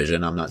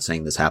television, I'm not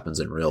saying this happens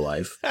in real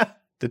life.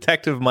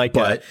 Detective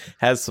Micah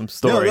has some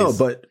stories. No,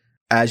 but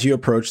as you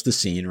approach the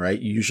scene, right,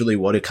 usually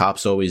what do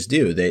cops always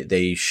do?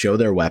 They show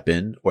their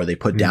weapon, or they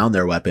put down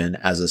their weapon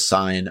as a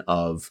sign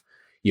of,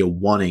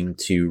 wanting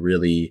to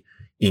really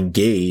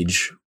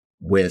engage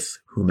with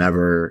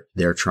whomever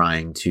they're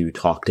trying to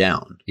talk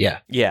down. Yeah.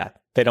 Yeah.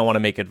 They don't want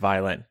to make it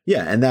violent.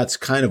 Yeah. And that's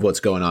kind of what's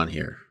going on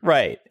here.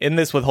 Right. In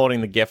this, with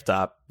holding the gift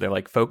up, they're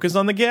like, focus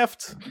on the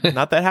gift.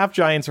 Not that half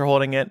giants are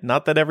holding it.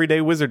 Not that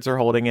everyday wizards are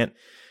holding it.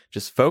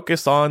 Just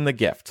focus on the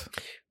gift.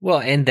 Well,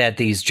 and that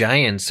these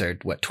giants are,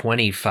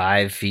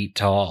 25 feet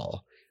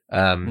tall.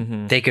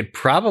 They could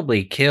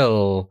probably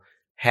kill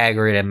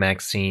Hagrid and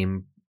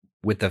Maxime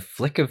with a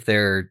flick of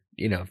their,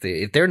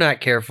 if they're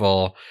not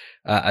careful,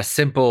 a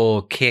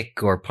simple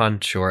kick or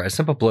punch or a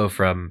simple blow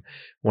from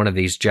one of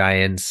these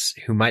giants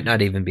who might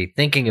not even be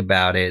thinking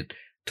about it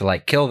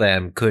to kill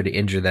them could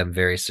injure them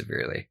very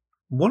severely.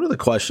 One of the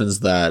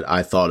questions that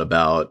I thought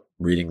about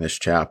reading this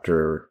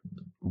chapter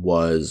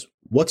was,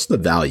 what's the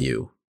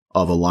value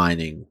of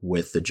aligning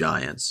with the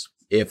giants?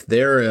 If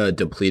they're a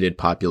depleted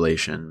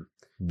population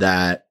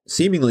that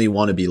seemingly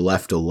want to be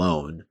left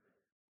alone,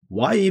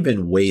 why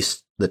even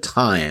waste the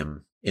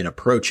time in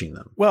approaching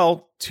them?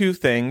 Well, two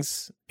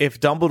things. If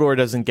Dumbledore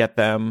doesn't get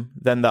them,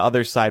 then the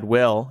other side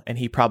will, and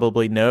he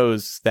probably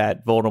knows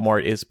that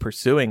Voldemort is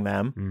pursuing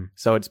them.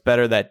 So it's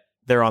better that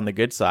they're on the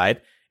good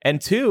side. And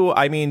two,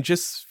 I mean,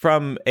 just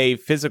from a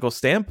physical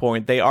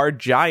standpoint, they are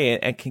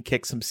giant and can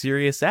kick some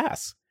serious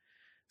ass.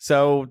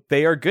 So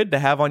they are good to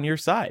have on your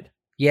side.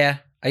 Yeah,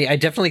 I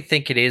definitely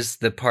think it is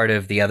the part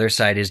of the other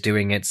side is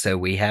doing it, so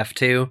we have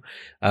to,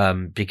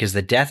 because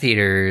the Death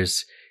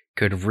Eaters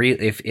could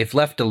if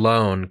left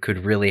alone,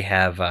 could really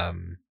have,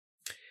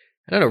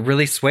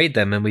 really swayed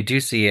them. And we do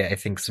see, I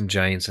think, some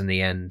giants in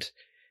the end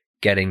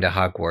getting to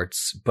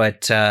Hogwarts.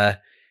 But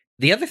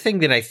the other thing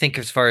that I think,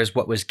 as far as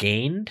what was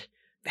gained,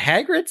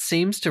 Hagrid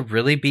seems to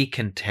really be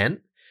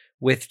content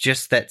with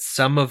just that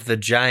some of the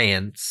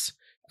giants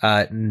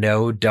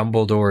know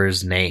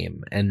Dumbledore's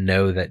name and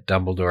know that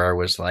Dumbledore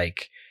was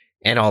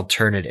an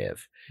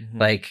alternative.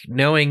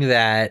 Knowing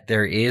that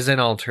there is an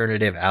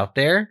alternative out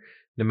there,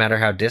 no matter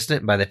how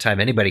distant, by the time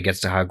anybody gets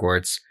to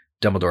Hogwarts,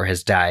 Dumbledore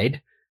has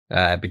died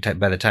by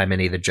the time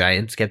any of the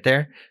giants get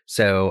there.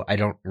 So I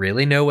don't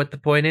really know what the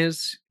point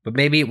is, but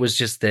maybe it was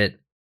just that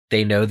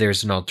they know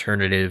there's an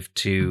alternative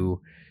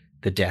to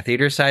the Death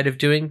Eater side of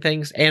doing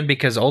things, and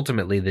because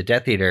ultimately the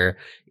Death Eater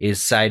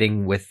is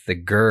siding with the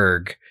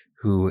Gurg,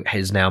 who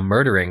is now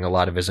murdering a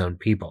lot of his own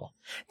people.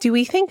 Do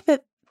we think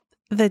that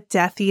the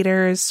Death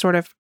Eaters sort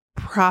of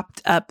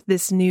propped up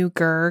this new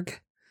Gurg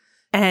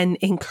and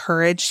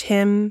encouraged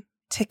him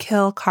to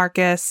kill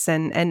Carcass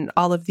and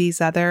all of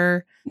these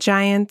other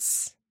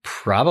giants?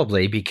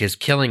 Probably, because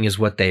killing is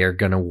what they are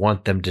going to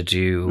want them to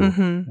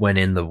do when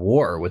in the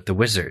war with the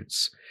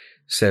wizards.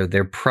 So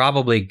they're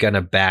probably going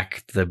to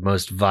back the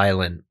most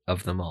violent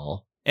of them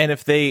all. And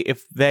if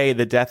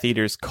the Death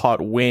Eaters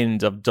caught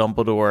wind of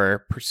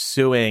Dumbledore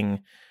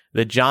pursuing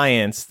the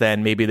Giants,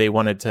 then maybe they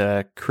wanted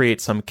to create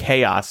some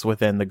chaos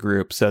within the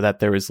group so that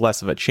there was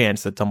less of a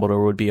chance that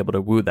Dumbledore would be able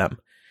to woo them.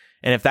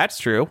 And if that's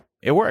true,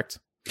 it worked.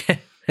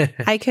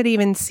 I could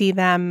even see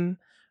them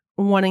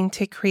wanting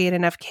to create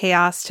enough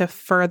chaos to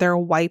further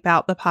wipe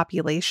out the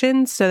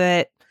population so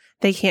that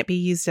they can't be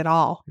used at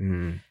all.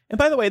 And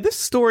by the way, this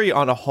story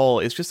on a whole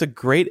is just a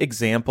great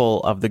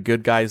example of the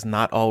good guys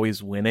not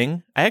always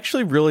winning. I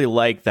actually really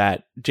like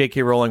that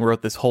J.K. Rowling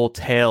wrote this whole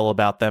tale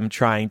about them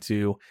trying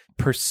to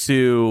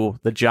pursue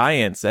the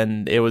Giants,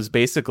 and it was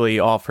basically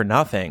all for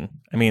nothing.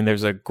 I mean,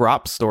 there's a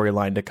Grop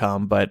storyline to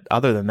come, but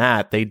other than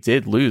that, they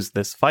did lose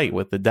this fight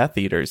with the Death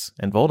Eaters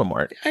and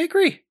Voldemort. I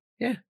agree.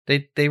 Yeah,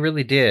 they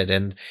really did.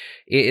 And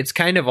it's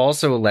kind of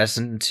also a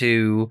lesson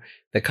to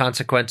the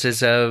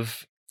consequences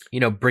of,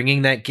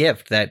 bringing that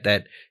gift,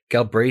 that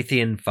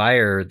Galbraithian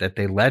fire that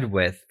they led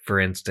with, for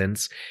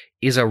instance,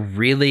 is a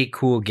really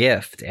cool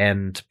gift.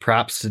 And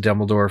props to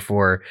Dumbledore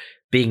for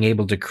being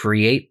able to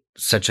create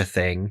such a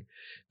thing.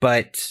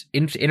 But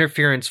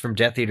interference from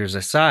Death Eaters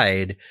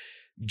aside,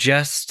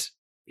 just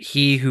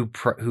he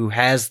who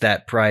has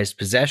that prized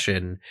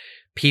possession,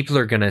 people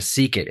are going to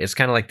seek it. It's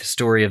kind of like the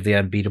story of the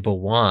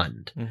unbeatable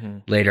wand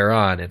later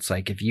on. It's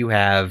like, if you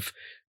have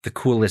the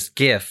coolest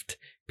gift,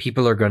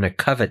 people are going to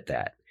covet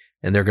that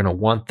and they're going to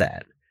want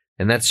that.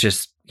 And that's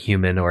just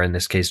human, or in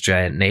this case,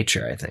 giant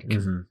nature, I think.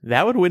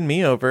 That would win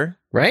me over.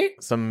 Right?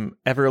 Some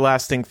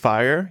everlasting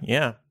fire.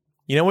 Yeah.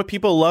 You know what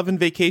people love in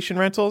vacation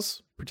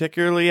rentals,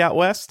 particularly out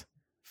west?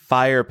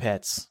 Fire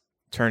pits.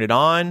 Turn it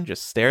on,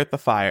 just stare at the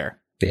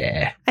fire.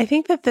 Yeah. I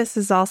think that this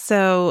is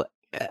also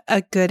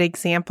a good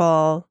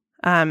example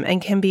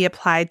and can be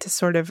applied to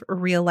sort of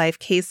real life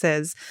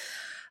cases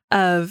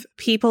of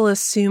people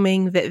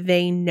assuming that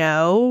they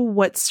know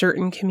what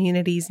certain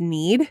communities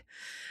need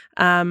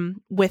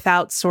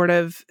without sort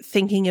of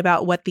thinking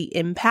about what the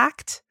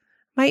impact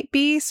might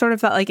be. Sort of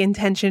that like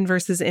intention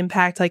versus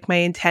impact. Like my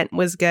intent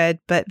was good,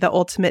 but the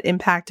ultimate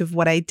impact of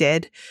what I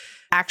did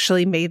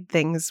actually made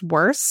things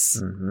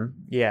worse.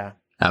 Yeah.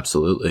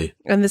 Absolutely.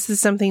 And this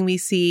is something we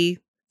see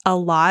a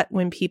lot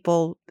when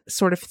people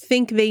sort of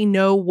think they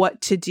know what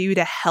to do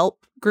to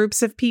help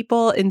groups of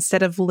people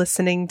instead of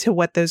listening to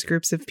what those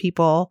groups of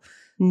people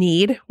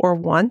need or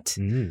want.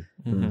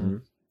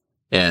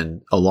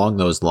 And along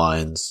those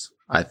lines,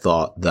 I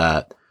thought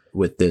that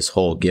with this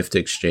whole gift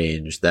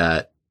exchange,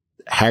 that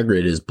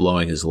Hagrid is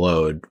blowing his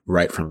load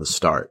right from the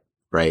start,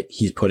 right?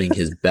 He's putting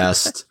his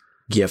best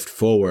gift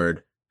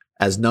forward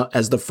as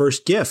the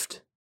first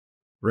gift,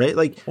 right?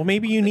 Like, well,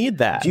 maybe you need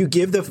that. Do you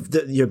give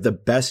the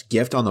best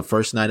gift on the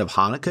first night of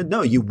Hanukkah?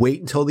 No, you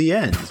wait until the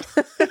end.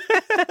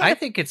 I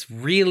think it's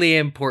really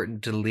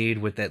important to lead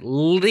with at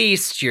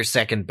least your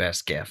second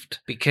best gift,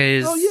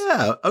 because... Oh,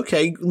 yeah.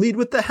 Okay. Lead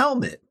with the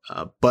helmet.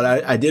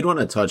 But I did want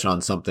to touch on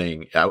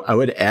something. I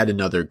would add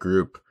another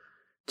group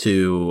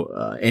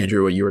to,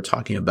 Andrew, what you were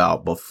talking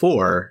about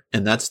before,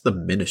 and that's the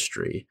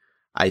Ministry.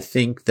 I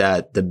think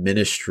that the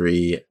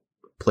Ministry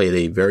played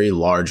a very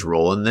large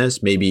role in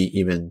this, maybe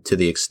even to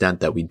the extent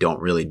that we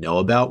don't really know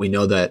about. We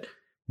know that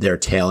they're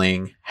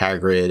tailing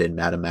Hagrid and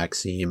Madame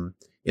Maxime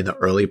in the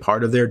early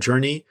part of their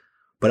journey,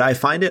 but I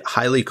find it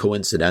highly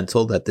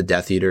coincidental that the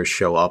Death Eaters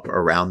show up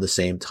around the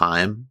same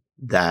time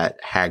that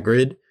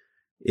Hagrid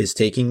is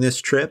taking this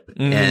trip.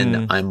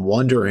 And I'm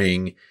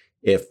wondering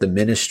if the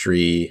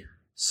Ministry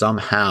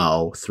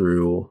somehow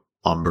through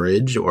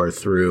Umbridge or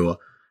through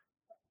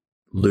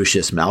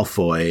Lucius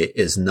Malfoy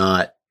is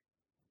not,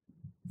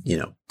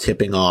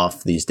 tipping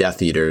off these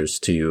Death Eaters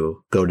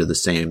to go to the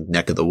same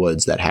neck of the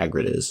woods that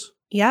Hagrid is.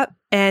 Yep.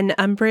 And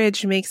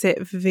Umbridge makes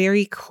it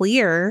very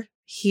clear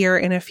here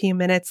in a few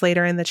minutes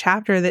later in the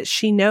chapter that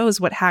she knows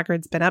what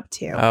Hagrid's been up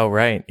to. Oh,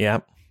 right.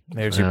 Yep.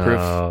 There's your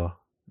proof.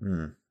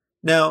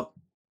 Now,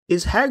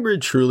 is Hagrid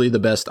truly the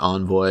best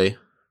envoy?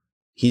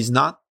 He's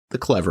not the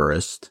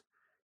cleverest.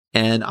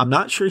 And I'm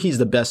not sure he's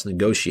the best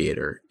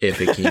negotiator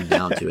if it came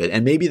down to it.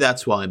 And maybe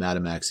that's why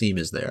Madame Maxime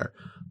is there.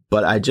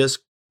 But I just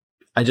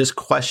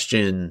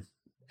question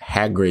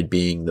Hagrid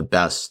being the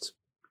best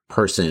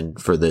person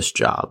for this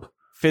job.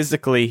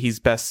 Physically, he's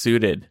best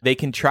suited. They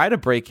can try to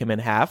break him in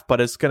half, but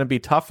it's going to be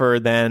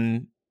tougher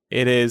than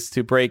it is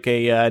to break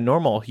a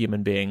normal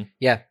human being.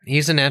 Yeah,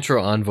 he's a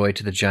natural envoy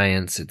to the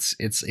Giants.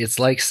 It's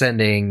like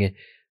sending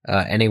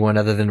anyone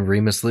other than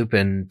Remus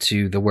Lupin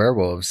to the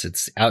werewolves.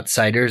 It's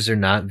outsiders are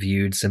not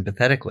viewed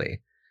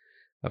sympathetically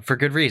for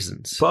good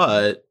reasons.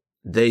 But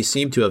they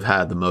seem to have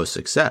had the most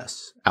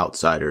success,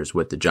 outsiders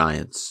with the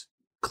Giants.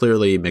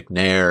 Clearly,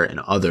 McNair and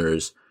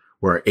others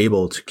were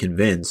able to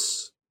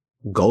convince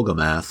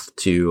Golgamath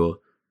to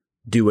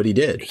do what he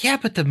did. Yeah,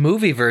 but the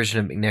movie version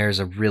of McNair is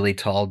a really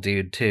tall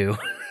dude, too.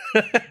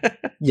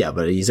 Yeah,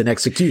 but he's an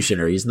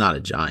executioner. He's not a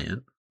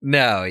giant.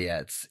 No,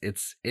 yeah,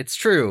 it's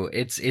true.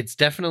 It's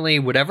definitely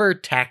whatever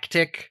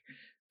tactic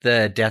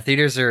the Death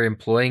Eaters are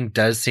employing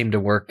does seem to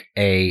work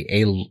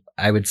I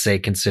would say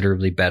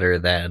considerably better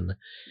than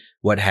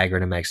what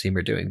Hagrid and Maxime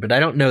are doing. But I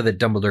don't know that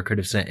Dumbledore could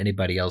have sent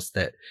anybody else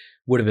that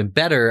would have been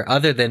better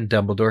other than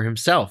Dumbledore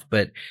himself.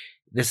 But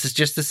this is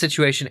just the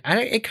situation.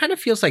 It kind of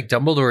feels like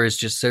Dumbledore is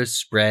just so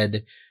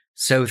spread,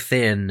 so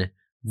thin,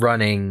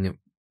 running,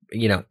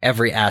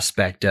 every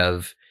aspect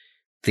of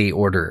the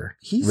Order.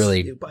 He's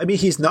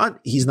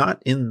not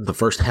in the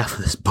first half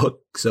of this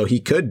book, so he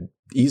could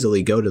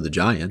easily go to the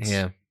Giants.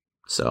 Yeah.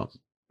 So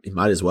he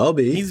might as well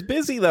be. He's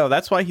busy, though.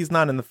 That's why he's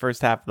not in the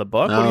first half of the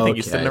book. What do you think?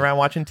 He's sitting around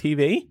watching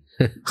TV?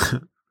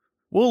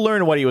 We'll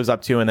learn what he was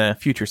up to in a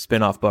future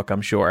spin-off book,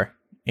 I'm sure,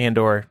 and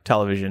or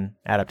television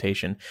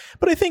adaptation.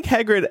 But I think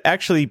Hagrid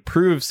actually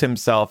proves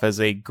himself as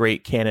a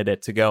great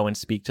candidate to go and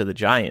speak to the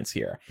Giants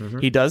here. Mm-hmm.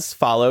 He does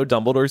follow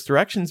Dumbledore's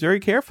directions very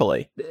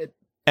carefully.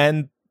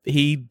 And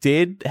he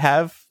did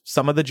have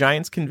some of the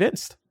Giants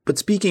convinced. But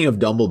speaking of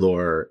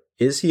Dumbledore,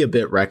 is he a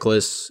bit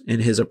reckless in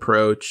his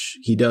approach?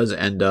 He does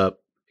end up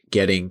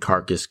getting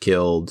Carcass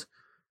killed,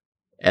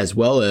 as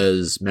well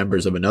as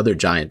members of another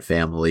giant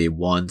family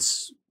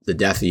once the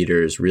Death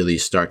Eaters really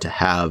start to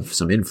have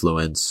some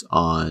influence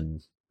on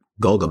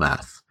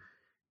Golgamath.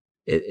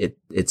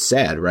 It's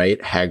sad,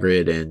 right?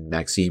 Hagrid and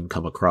Maxime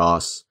come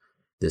across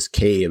this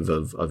cave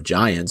of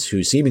giants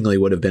who seemingly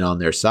would have been on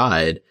their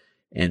side,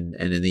 and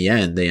in the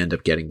end, they end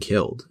up getting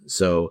killed.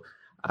 So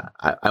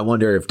I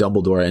wonder if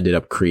Dumbledore ended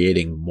up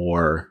creating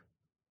more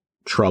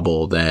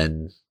trouble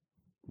than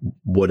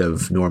would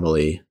have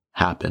normally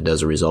happened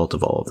as a result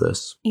of all of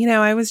this.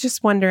 I was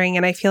just wondering,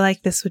 and I feel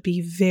like this would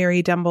be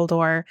very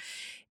Dumbledore,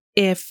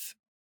 if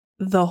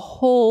the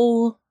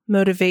whole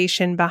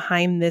motivation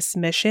behind this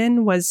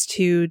mission was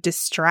to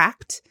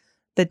distract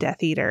the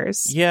Death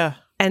Eaters. Yeah.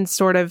 And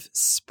sort of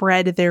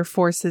spread their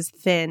forces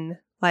thin.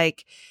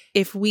 Like,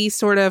 if we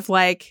sort of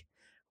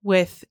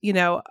with,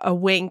 a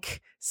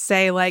wink,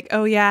 say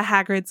oh yeah,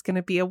 Hagrid's going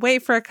to be away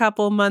for a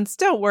couple months.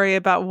 Don't worry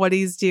about what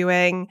he's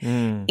doing.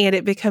 And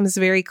it becomes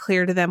very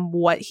clear to them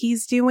what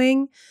he's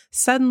doing.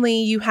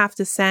 Suddenly you have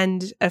to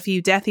send a few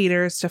Death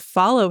Eaters to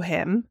follow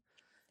him.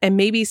 And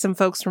maybe some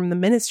folks from the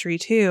Ministry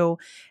too.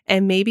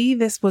 And maybe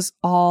this was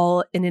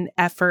all in an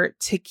effort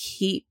to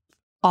keep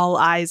all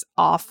eyes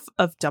off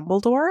of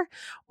Dumbledore,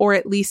 or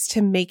at least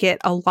to make it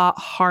a lot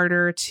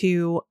harder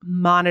to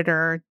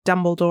monitor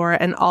Dumbledore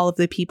and all of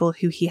the people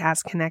who he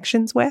has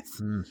connections with.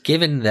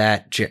 Given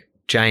that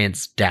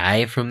Giants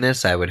die from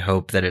this, I would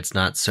hope that it's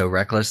not so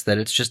reckless that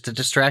it's just a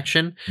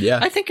distraction. Yeah.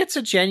 I think it's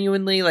a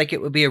genuinely, it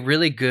would be a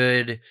really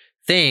good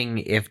thing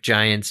if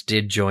Giants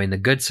did join the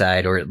good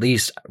side, or at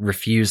least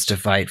refuse to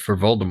fight for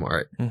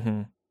Voldemort.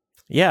 Mm-hmm.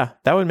 Yeah,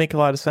 that would make a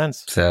lot of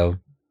sense. So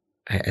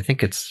I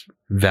think it's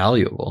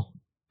valuable.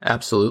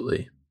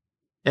 Absolutely.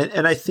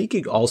 And I think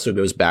it also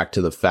goes back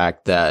to the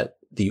fact that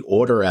the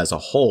Order as a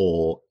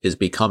whole is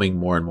becoming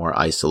more and more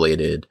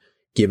isolated,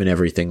 given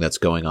everything that's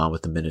going on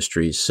with the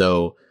Ministry.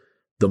 So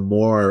the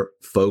more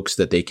folks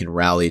that they can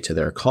rally to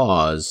their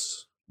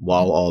cause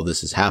while all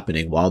this is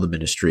happening, while the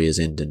Ministry is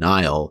in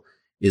denial,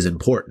 is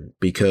important,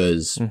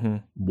 because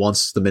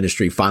once the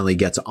Ministry finally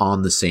gets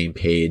on the same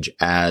page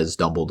as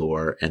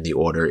Dumbledore and the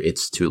Order,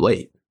 it's too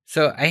late.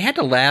 So I had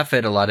to laugh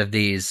at a lot of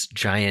these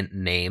giant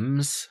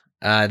names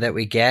that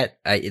we get.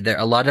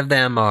 A lot of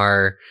them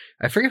are,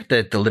 I forget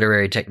what the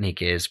literary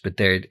technique is, but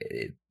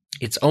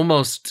it's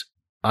almost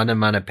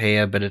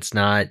onomatopoeia, but it's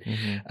not.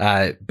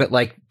 But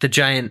the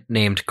giant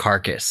named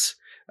Carcass,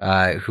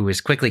 who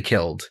is quickly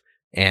killed,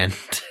 and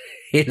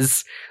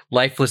his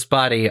lifeless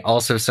body,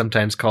 also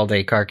sometimes called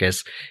a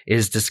carcass,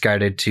 is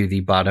discarded to the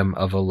bottom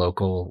of a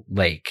local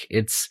lake.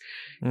 It's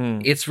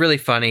really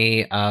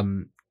funny.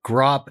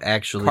 Grop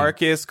actually.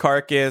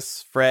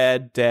 Carcass,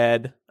 Fred,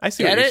 dead. I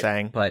see what you're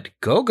saying. But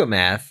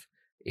Golgamath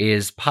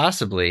is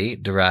possibly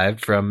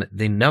derived from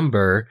the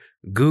number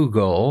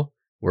Google.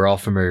 We're all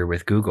familiar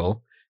with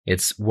Google.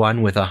 It's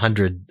 1 with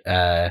 100,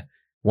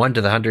 1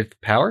 to the 100th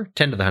power,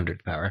 10 to the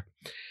 100th power.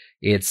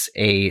 It's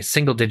a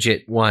single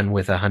digit 1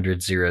 with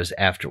 100 zeros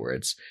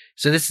afterwards.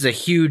 So this is a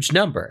huge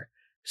number.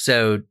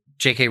 So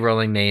J.K.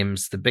 Rowling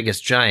names the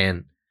biggest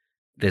giant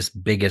this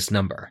biggest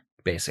number,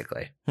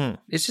 basically.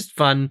 It's just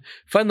fun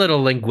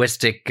little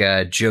linguistic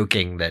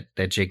joking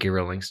that J.K.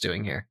 Rowling's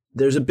doing here.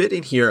 There's a bit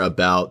in here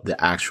about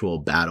the actual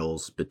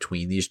battles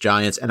between these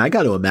giants, and I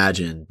got to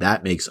imagine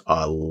that makes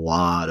a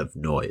lot of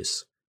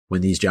noise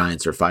when these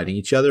giants are fighting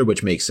each other,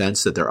 which makes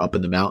sense that they're up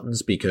in the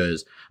mountains,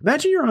 because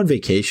imagine you're on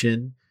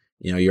vacation.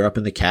 You're up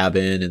in the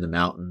cabin in the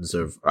mountains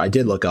of, I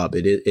did look up,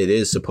 it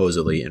is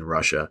supposedly in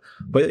Russia,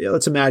 but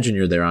let's imagine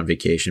you're there on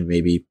vacation.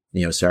 Maybe,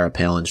 Sarah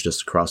Palin's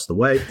just across the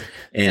way,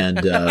 and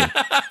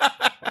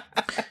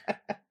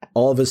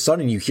all of a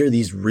sudden you hear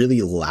these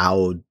really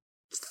loud,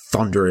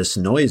 thunderous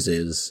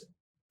noises.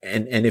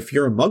 And if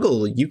you're a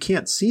muggle, you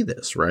can't see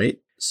this, right?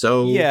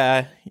 So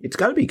yeah, it's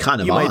got to be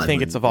kind of odd. You might think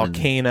when, it's a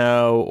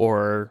volcano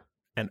or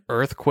an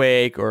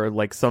earthquake, or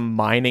some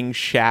mining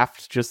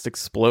shaft just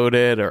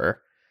exploded,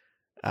 or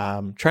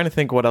trying to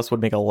think what else would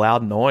make a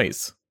loud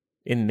noise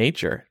in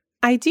nature.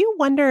 I do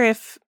wonder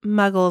if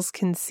muggles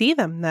can see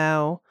them,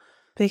 though,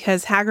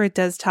 because Hagrid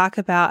does talk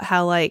about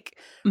how,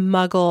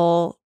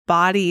 muggle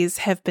bodies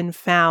have been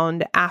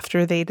found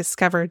after they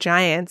discover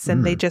giants,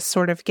 and they just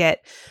sort of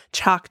get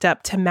chalked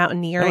up to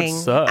mountaineering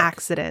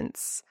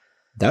accidents.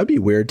 That would be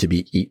weird to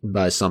be eaten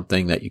by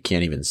something that you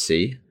can't even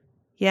see.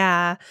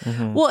 Yeah.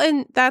 Well,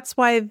 and that's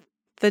why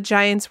the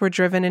giants were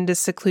driven into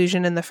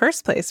seclusion in the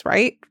first place,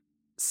 right?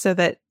 So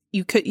that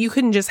you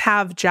couldn't just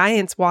have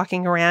giants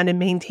walking around and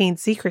maintain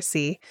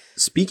secrecy.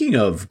 Speaking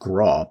of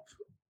Grop,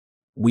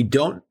 we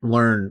don't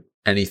learn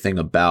anything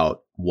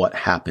about what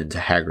happened to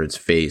Hagrid's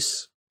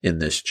face in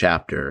this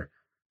chapter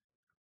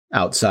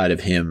outside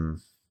of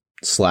him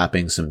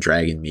slapping some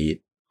dragon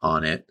meat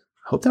on it.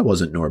 Hope that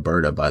wasn't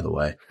Norberta, by the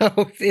way.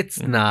 Oh,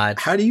 it's not.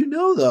 How do you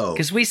know, though?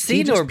 Because we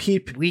see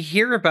we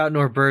hear about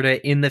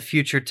Norberta in the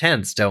future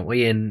tense, don't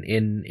we?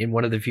 In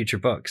one of the future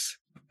books.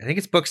 I think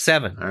it's book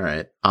 7. All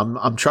right.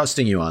 I'm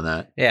trusting you on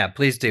that. Yeah,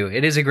 please do.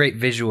 It is a great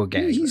visual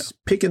gag. He's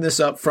picking this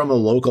up from a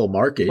local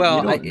market.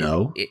 Well, you don't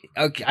know.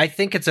 Okay, I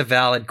think it's a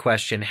valid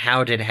question.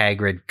 How did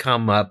Hagrid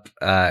come up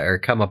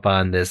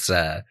on this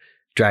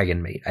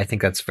dragon meat? I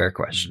think that's a fair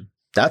question.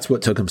 That's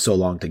what took him so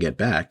long to get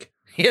back.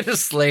 He had to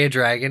slay a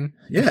dragon.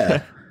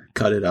 Yeah.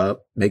 Cut it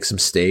up, make some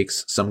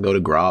steaks. Some go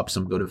to Grop,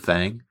 some go to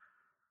Fang.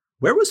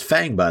 Where was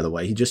Fang, by the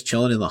way? He just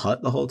chilling in the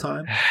hut the whole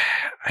time?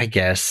 I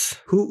guess.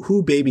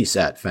 Who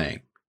babysat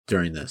Fang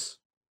during this?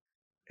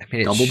 I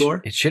mean,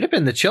 Dumbledore? It should have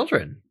been the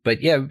children.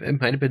 But yeah,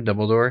 it might have been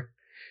Dumbledore.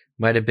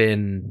 Might have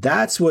been...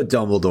 That's what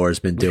Dumbledore's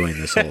been doing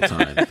this whole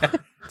time.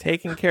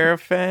 Taking care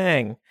of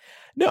Fang.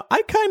 No,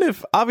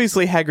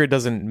 obviously Hagrid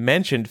doesn't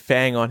mention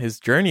Fang on his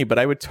journey, but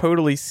I would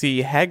totally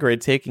see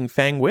Hagrid taking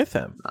Fang with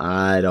him.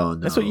 I don't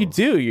know. That's what you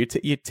do. You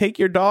take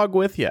your dog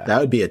with you.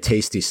 That would be a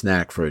tasty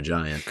snack for a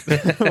giant.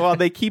 Well,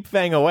 they keep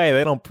Fang away.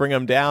 They don't bring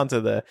him down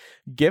to the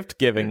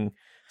gift-giving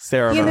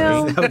ceremony. You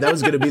know, that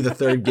was going to be the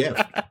third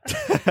gift.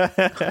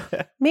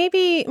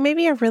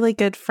 Maybe a really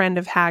good friend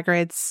of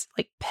Hagrid's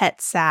like pet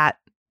sat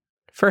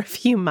for a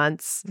few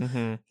months,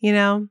 you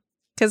know?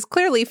 Because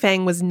clearly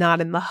Fang was not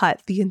in the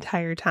hut the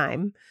entire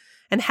time.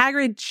 And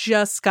Hagrid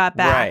just got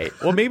back.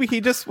 Right. Well, maybe he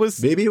just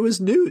was... Maybe it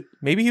was Newt.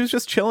 Maybe he was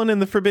just chilling in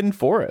the Forbidden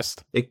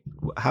Forest.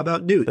 How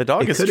about Newt? The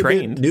dog is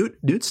trained.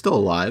 Newt's still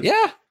alive.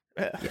 Yeah.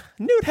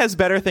 Newt has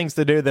better things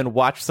to do than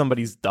watch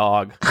somebody's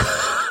dog.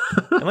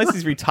 Unless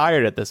he's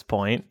retired at this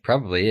point.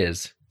 Probably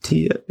is.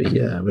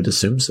 Yeah, I would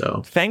assume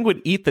so. Fang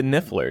would eat the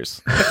nifflers.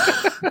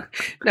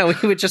 No,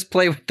 he would just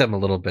play with them a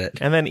little bit.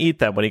 And then eat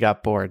them when he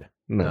got bored.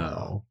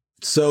 No.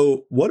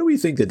 So what do we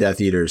think the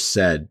Death Eaters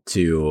said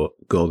to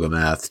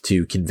Golgamath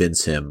to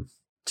convince him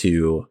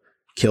to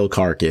kill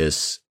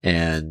Carcass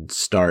and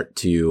start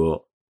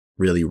to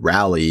really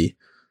rally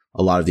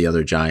a lot of the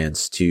other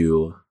giants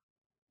to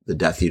the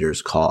Death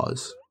Eaters'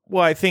 cause?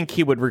 Well, I think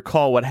he would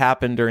recall what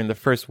happened during the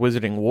first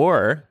Wizarding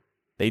War.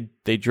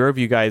 They drove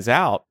you guys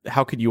out.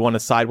 How could you want to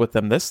side with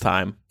them this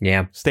time?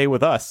 Yeah. Stay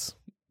with us.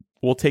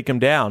 We'll take him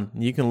down.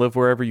 You can live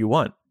wherever you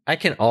want. I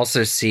can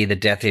also see the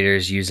Death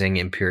Eaters using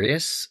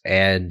Imperius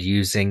and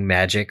using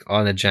magic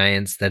on the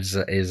giants that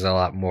is a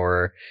lot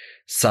more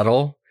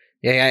subtle.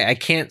 Yeah, I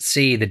can't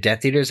see the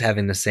Death Eaters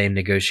having the same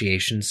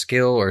negotiation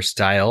skill or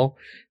style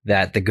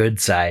that the good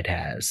side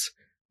has.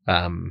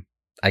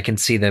 I can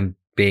see them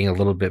being a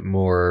little bit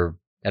more,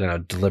 I don't know,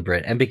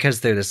 deliberate. And because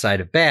they're the side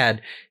of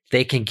bad,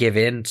 they can give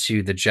in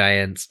to the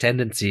giants'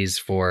 tendencies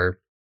for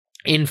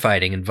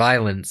infighting and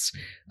violence.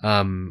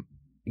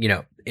 You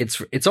know,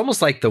 it's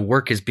almost like the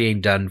work is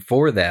being done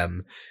for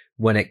them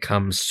when it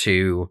comes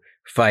to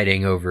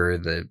fighting over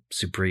the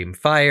supreme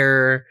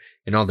fire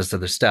and all this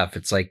other stuff.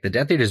 It's like the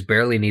Death Eaters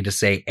barely need to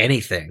say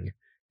anything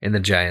and the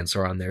giants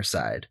are on their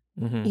side.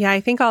 Mm-hmm. Yeah,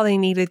 I think all they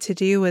needed to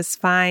do was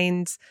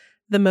find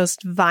the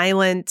most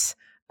violent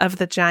of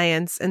the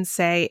giants and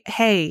say,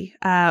 hey,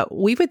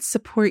 we would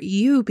support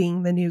you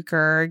being the new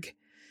Gurg.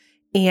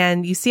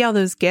 And you see all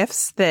those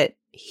gifts that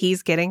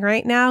he's getting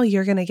right now?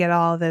 You're going to get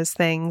all of those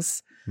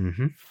things.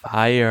 Mm-hmm.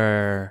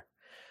 Fire.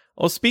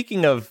 Well,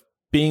 speaking of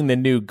being the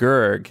new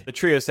Gurg, the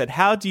trio said,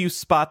 how do you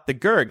spot the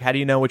Gurg? How do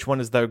you know which one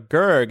is the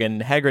Gurg?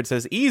 And Hagrid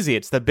says, easy.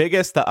 It's the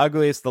biggest, the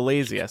ugliest, the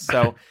laziest.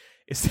 So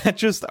is that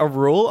just a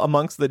rule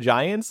amongst the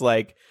giants?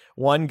 Like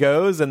one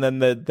goes and then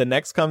the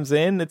next comes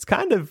in? It's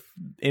kind of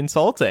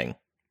insulting.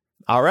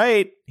 All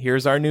right,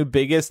 here's our new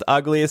biggest,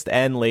 ugliest,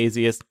 and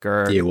laziest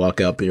Gurg. You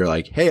walk up and you're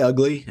like, hey,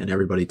 ugly. And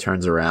everybody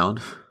turns around.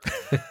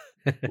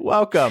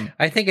 Welcome.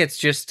 I think it's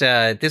just,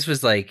 this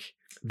was like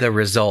the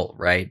result,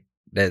 right?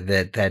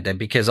 That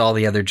because all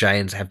the other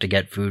giants have to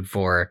get food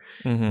for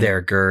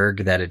their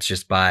Gurg, that it's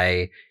just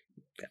by,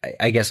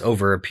 I guess,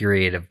 over a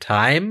period of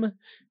time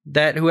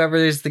that whoever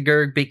is the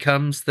Gurg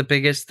becomes the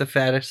biggest, the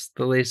fattest,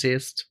 the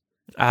laziest.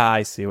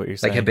 I see what you're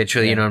saying. Like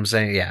habitually, yeah. You know what I'm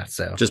saying? Yeah,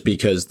 so. Just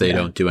because they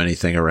don't do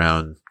anything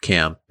around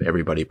camp,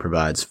 everybody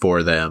provides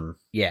for them.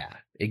 Yeah,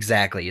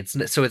 exactly.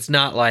 It's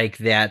not like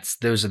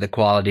those are the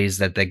qualities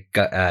that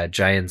the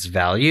giants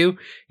value.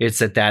 It's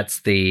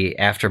that's the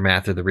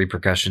aftermath or the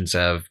repercussions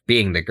of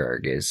being the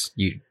Gurg is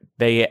you.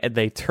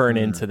 They turn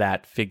into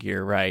that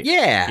figure, right?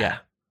 Yeah. Yeah.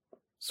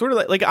 Sort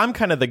of like I'm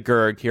kind of the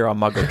Gurg here on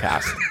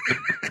MuggleCast.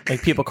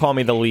 Like people call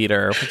me the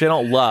leader, which I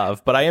don't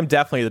love, but I am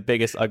definitely the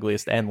biggest,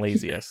 ugliest, and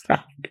laziest.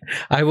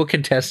 I will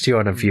contest you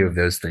on a few of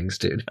those things,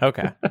 dude.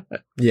 Okay.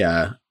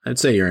 Yeah, I'd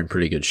say you're in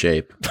pretty good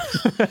shape.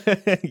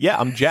 Yeah,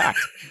 I'm jacked.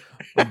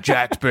 I'm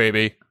jacked,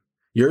 baby.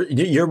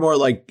 You're more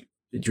like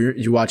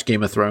you watch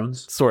Game of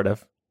Thrones? Sort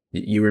of.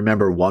 You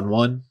remember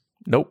 1-1?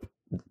 Nope.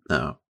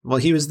 No. Well,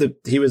 he was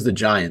the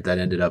giant that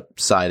ended up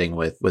siding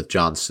with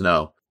Jon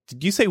Snow.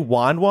 Did you say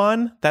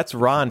Wan? That's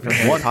Ron from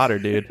Harry Potter,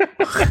 dude.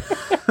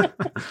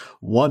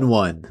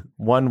 1-1.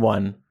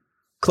 1-1.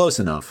 Close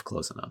enough.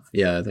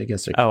 Yeah, I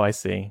guess. Oh, I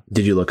see.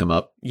 Did you look him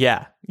up?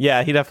 Yeah,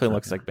 he definitely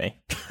looks like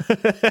me.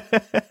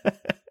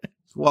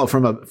 Well,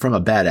 from a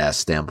badass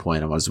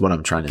standpoint, was what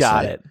I'm trying to say.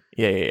 Got it.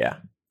 Yeah.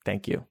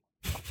 Thank you.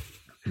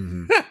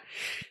 Mm-hmm.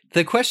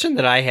 The question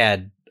that I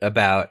had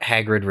about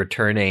Hagrid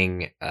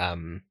returning,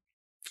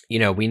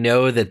 we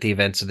know that the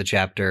events of the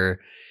chapter,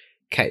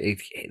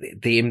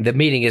 the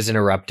meeting is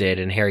interrupted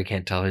and Harry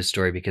can't tell his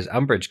story because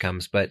Umbridge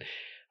comes. But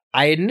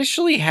I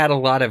initially had a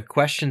lot of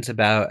questions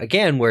about,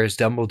 again, where's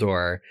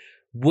Dumbledore?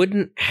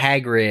 Wouldn't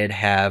Hagrid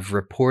have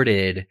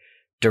reported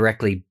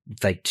directly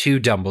to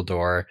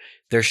Dumbledore?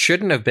 There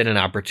shouldn't have been an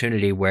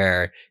opportunity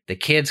where the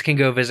kids can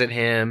go visit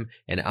him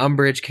and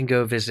Umbridge can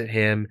go visit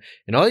him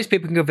and all these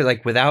people can go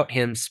without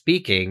him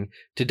speaking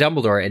to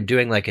Dumbledore and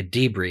doing a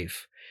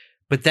debrief.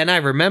 But then I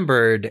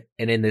remembered,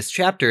 and in this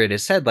chapter it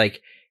is said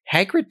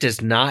Hagrid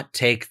does not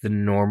take the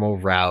normal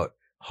route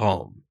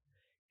home.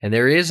 And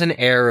there is an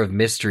air of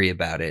mystery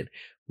about it.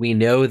 We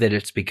know that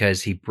it's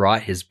because he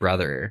brought his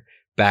brother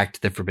back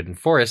to the Forbidden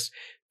Forest,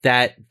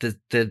 that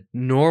the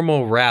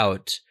normal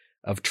route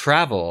of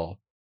travel,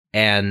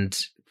 and,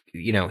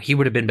 he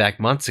would have been back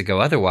months ago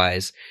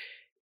otherwise,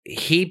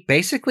 he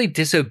basically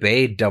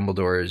disobeyed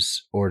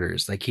Dumbledore's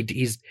orders.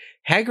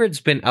 Hagrid's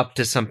been up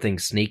to something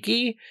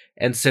sneaky,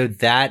 and so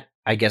that,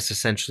 I guess,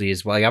 essentially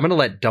is why I'm going to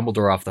let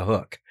Dumbledore off the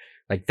hook.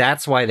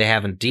 That's why they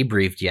haven't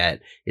debriefed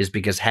yet, is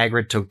because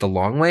Hagrid took the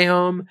long way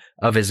home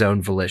of his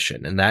own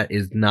volition, and that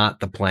is not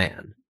the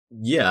plan.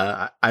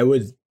 Yeah, I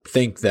would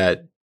think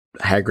that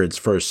Hagrid's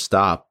first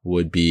stop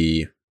would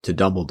be to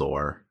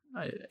Dumbledore.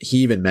 He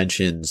even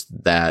mentions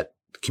that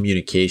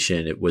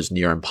communication, it was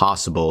near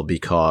impossible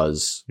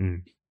because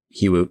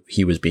he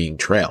was being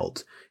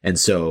trailed. And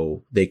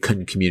so they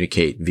couldn't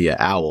communicate via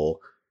Owl.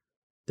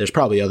 There's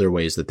probably other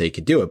ways that they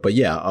could do it. But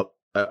yeah,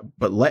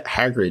 but let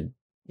Hagrid,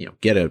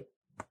 get a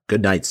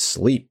good night's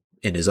sleep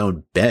in his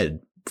own bed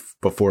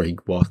before he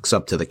walks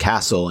up to the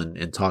castle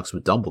and talks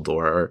with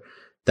Dumbledore. Or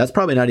that's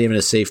probably not even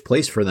a safe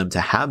place for them to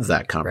have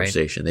that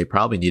conversation. Right. They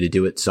probably need to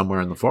do it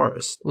somewhere in the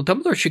forest. Well,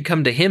 Dumbledore should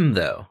come to him,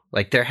 though.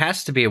 There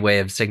has to be a way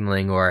of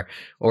signaling, or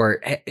for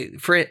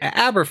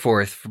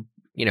Aberforth,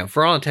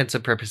 for all intents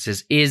and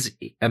purposes, is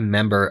a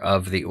member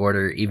of the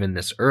Order even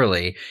this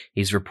early.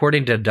 He's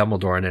reporting to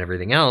Dumbledore and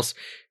everything else.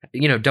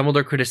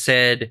 Dumbledore could have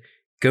said,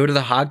 go to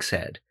the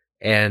Hogshead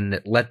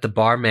and let the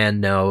barman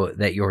know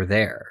that you're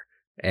there,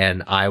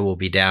 and I will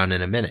be down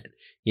in a minute.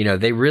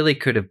 They really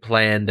could have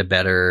planned a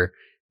better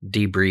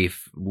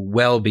debrief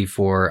well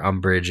before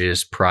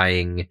Umbridge's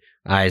prying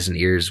eyes and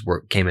ears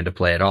came into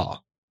play at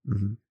all.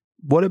 Mm-hmm.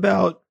 What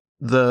about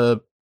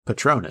the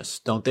Patronus?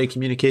 Don't they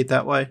communicate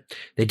that way?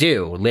 They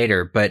do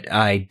later, but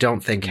I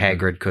don't think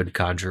Hagrid could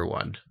conjure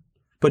one.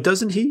 But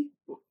doesn't he?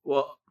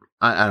 Well,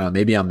 I don't know.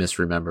 Maybe I'm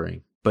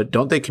misremembering. But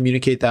don't they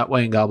communicate that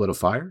way in Goblet of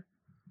Fire?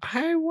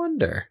 I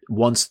wonder.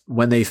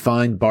 When they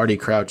find Barty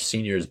Crouch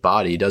Sr.'s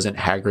body, doesn't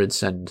Hagrid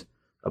send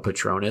a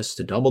Patronus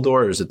to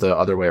Dumbledore, or is it the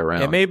other way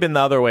around? It may have been the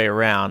other way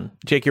around.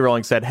 J.K.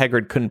 Rowling said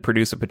Hagrid couldn't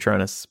produce a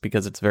Patronus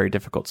because it's a very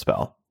difficult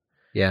spell.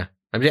 Yeah.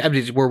 I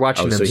mean, we're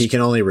watching them. So he can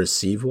only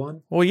receive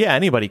one? Well, yeah,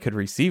 anybody could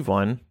receive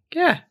one.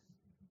 Yeah.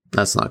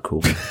 That's not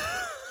cool.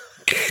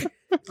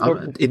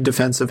 I'm in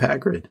defense of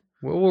Hagrid.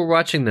 We're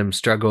watching them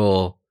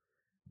struggle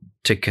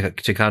to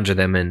conjure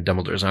them in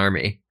Dumbledore's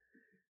army.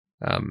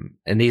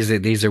 And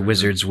these are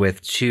wizards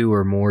with 2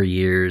 or more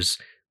years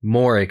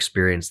more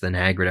experience than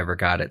Hagrid ever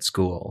got at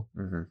school.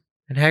 Mm-hmm.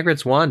 And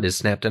Hagrid's wand is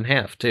snapped in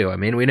half, too. I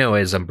mean, we know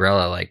his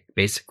umbrella,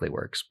 basically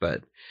works,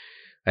 but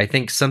I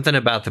think something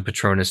about the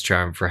Patronus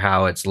charm, for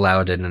how it's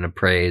lauded and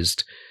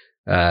appraised,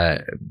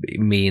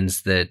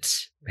 means that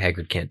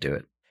Hagrid can't do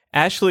it.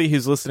 Ashley,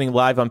 who's listening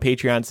live on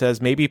Patreon,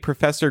 says maybe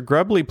Professor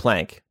Grubbly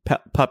Plank,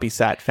 Puppy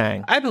Sat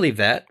Fang. I believe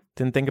that.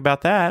 Didn't think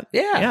about that.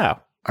 Yeah.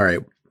 All right,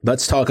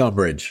 let's talk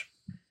Umbridge.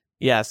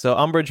 Yeah, so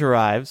Umbridge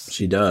arrives.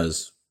 She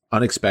does.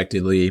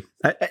 Unexpectedly.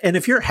 And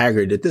if you're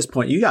Hagrid at this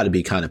point, you got to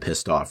be kind of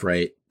pissed off,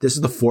 right? This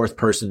is the 4th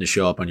person to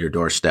show up on your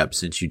doorstep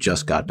since you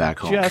just got back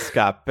home. Just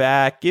got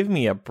back. Give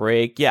me a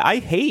break. Yeah, I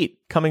hate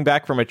coming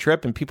back from a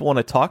trip and people want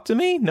to talk to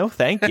me. No,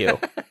 thank you.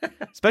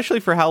 Especially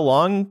for how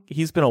long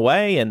he's been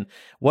away and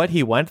what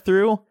he went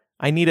through.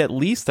 I need at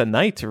least a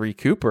night to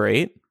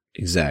recuperate.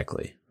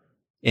 Exactly.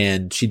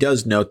 And she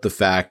does note the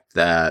fact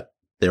that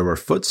there were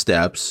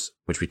footsteps,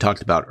 which we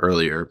talked about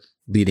earlier,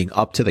 leading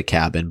up to the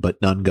cabin, but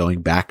none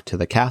going back to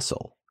the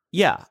castle.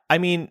 Yeah, I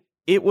mean,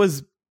 it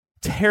was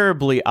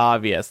terribly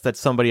obvious that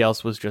somebody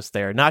else was just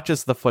there. Not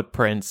just the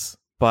footprints,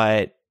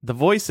 but the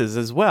voices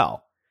as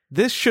well.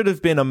 This should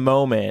have been a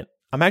moment.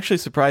 I'm actually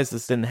surprised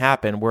this didn't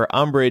happen, where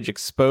Umbridge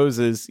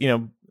exposes,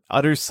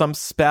 utters some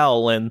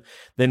spell and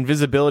the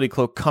invisibility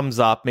cloak comes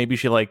up. Maybe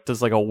she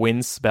does a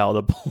wind spell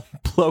to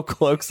blow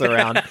cloaks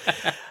around.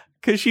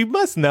 Because she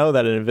must know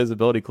that an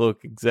invisibility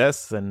cloak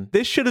exists. And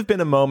this should have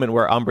been a moment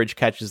where Umbridge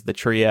catches the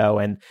trio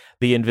and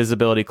the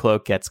invisibility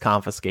cloak gets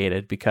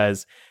confiscated,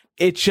 because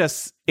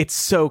it's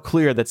so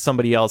clear that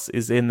somebody else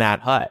is in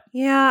that hut.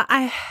 Yeah,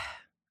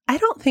 I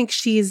don't think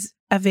she's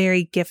a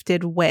very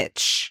gifted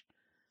witch.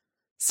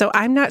 So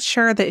I'm not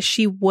sure that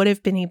she would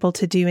have been able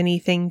to do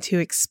anything to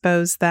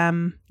expose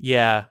them.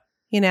 Yeah.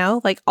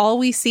 All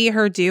we see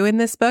her do in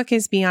this book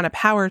is be on a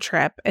power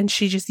trip, and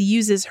she just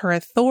uses her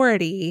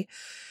authority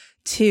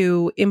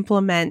to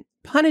implement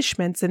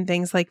punishments and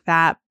things like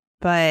that.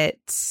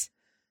 But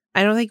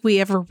I don't think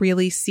we ever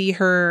really see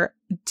her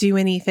do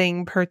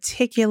anything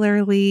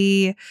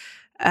particularly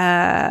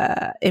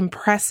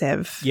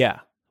impressive. Yeah.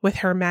 With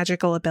her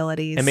magical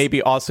abilities. And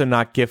maybe also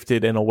not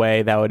gifted in a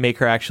way that would make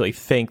her actually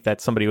think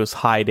that somebody was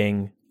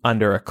hiding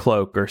under a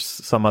cloak or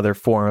some other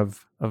form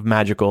of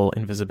magical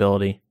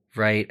invisibility.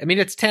 Right. I mean,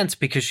 it's tense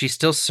because she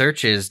still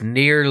searches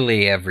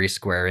nearly every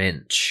square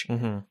inch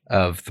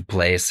of the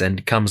place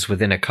and comes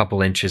within a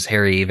couple inches.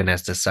 Harry even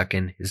has to suck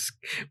in his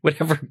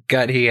whatever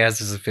gut he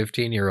has as a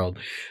 15-year-old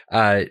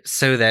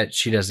so that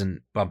she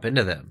doesn't bump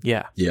into them.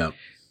 Yeah. Yeah.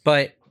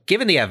 But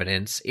given the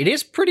evidence, it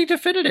is pretty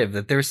definitive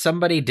that there's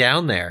somebody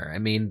down there. I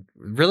mean,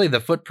 really, the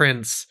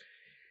footprints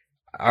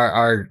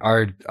are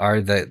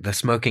the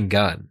smoking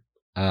gun.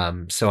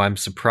 So I'm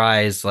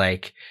surprised,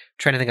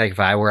 trying to think, if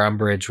I were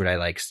Umbridge, would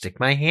I stick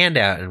my hand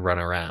out and run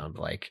around,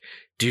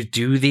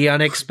 do the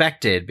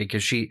unexpected,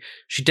 because she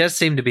does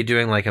seem to be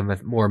doing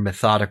a more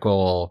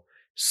methodical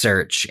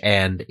search.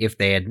 And if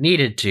they had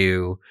needed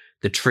to,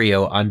 the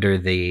trio under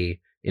the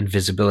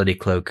invisibility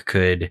cloak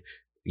could,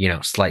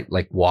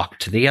 walk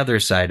to the other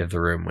side of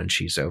the room when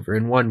she's over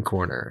in one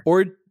corner,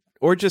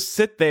 or just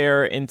sit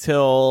there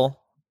until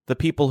the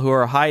people who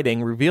are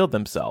hiding revealed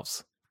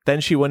themselves. Then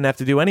she wouldn't have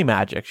to do any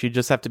magic. She'd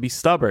just have to be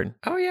stubborn.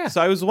 Oh, yeah.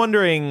 So I was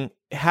wondering,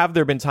 have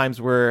there been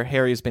times where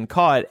Harry's been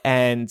caught?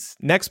 And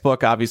next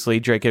book, obviously,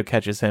 Draco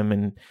catches him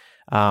and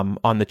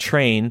on the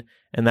train,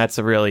 and that's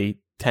a really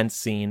tense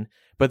scene.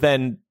 But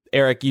then,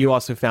 Eric, you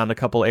also found a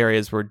couple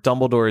areas where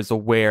Dumbledore is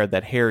aware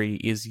that Harry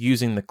is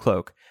using the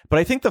cloak. But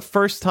I think the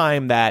first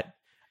time that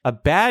a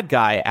bad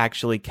guy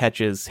actually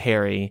catches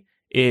Harry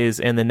is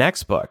in the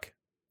next book,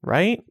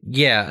 right?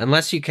 Yeah,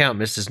 unless you count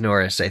Mrs.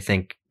 Norris, I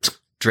think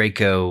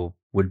Draco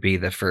would be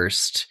the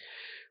first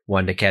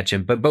one to catch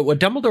him. But what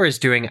Dumbledore is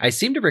doing, I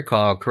seem to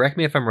recall, correct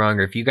me if I'm wrong,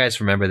 or if you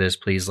guys remember this,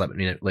 please let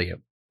me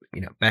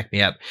back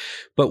me up.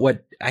 But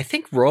what I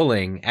think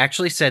Rowling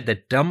actually said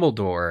that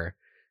Dumbledore,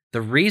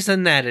 the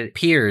reason that it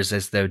appears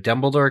as though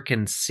Dumbledore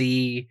can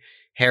see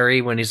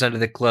Harry when he's under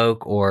the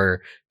cloak,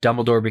 or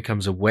Dumbledore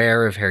becomes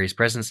aware of Harry's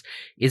presence,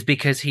 is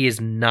because he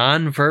is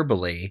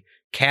non-verbally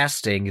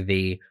casting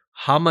the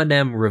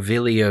Homonym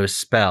Revelio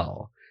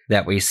spell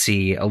that we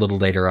see a little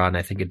later on,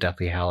 I think, at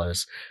Deathly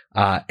Hallows.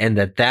 And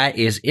that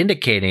is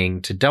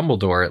indicating to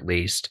Dumbledore, at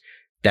least,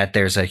 that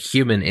there's a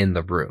human in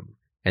the room,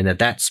 and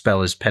that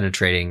spell is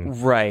penetrating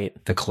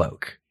the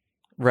cloak.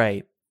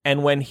 Right.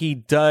 And when he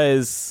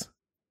does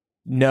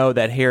know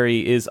that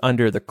Harry is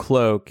under the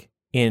cloak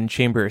in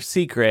Chamber of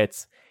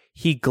Secrets,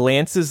 he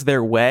glances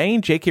their way.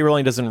 J.K.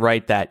 Rowling doesn't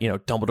write that,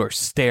 Dumbledore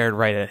stared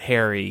right at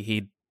Harry.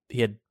 He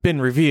had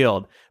been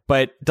revealed.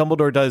 But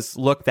Dumbledore does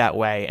look that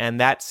way, and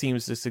that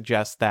seems to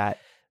suggest that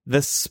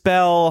the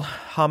spell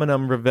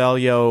Homonym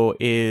Revelio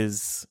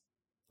is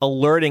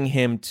alerting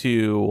him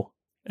to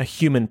a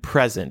human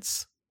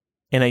presence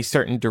in a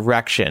certain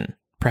direction,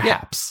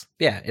 perhaps.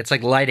 Yeah, it's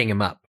like lighting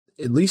him up.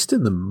 At least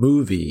in the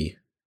movie,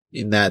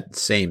 in that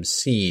same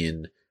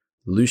scene,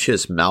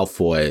 Lucius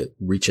Malfoy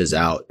reaches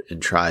out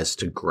and tries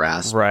to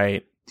grasp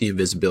the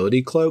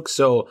invisibility cloak.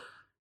 So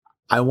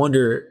I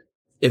wonder,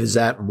 is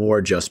that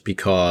more just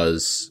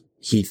because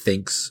he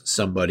thinks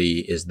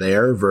somebody is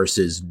there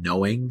versus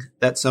knowing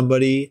that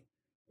somebody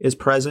is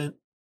present?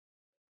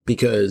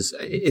 Because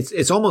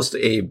it's almost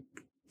a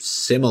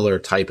similar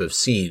type of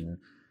scene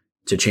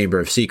to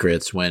Chamber of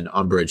Secrets when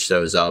Umbridge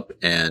shows up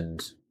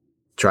and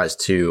tries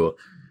to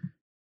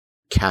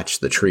catch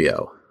the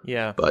trio.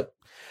 Yeah. But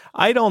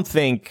I don't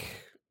think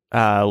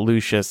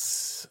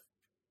Lucius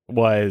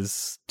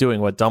was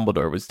doing what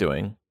Dumbledore was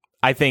doing.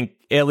 I think,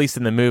 at least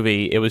in the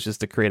movie, it was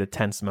just to create a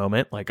tense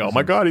moment. Oh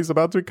my God, he's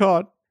about to be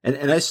caught.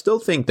 And I still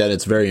think that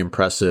it's very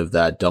impressive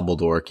that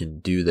Dumbledore can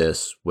do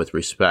this with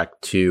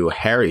respect to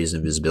Harry's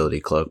invisibility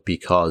cloak,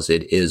 because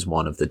it is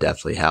one of the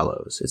Deathly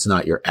Hallows. It's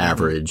not your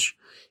average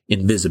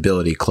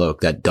invisibility cloak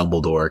that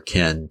Dumbledore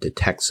can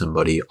detect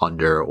somebody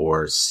under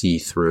or see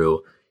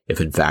through, if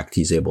in fact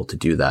he's able to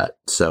do that.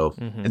 So,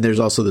 and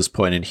there's also this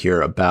point in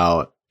here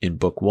about, in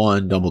book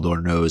 1,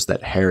 Dumbledore knows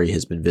that Harry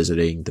has been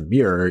visiting the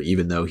mirror,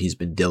 even though he's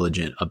been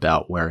diligent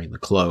about wearing the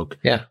cloak.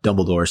 Yeah.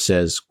 Dumbledore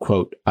says,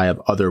 quote, "I have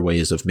other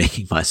ways of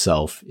making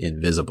myself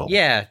invisible."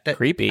 Yeah.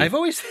 Creepy. I've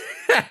always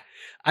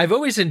I've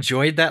always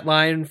enjoyed that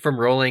line from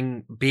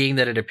Rowling, being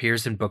that it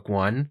appears in book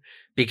 1,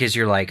 because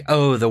you're like,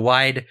 oh, the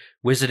wide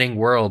wizarding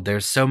world.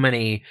 There's so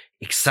many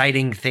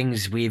exciting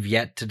things we've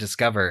yet to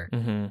discover.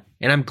 Mm-hmm.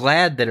 And I'm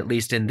glad that at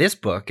least in this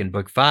book, in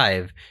book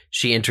 5,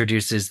 she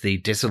introduces the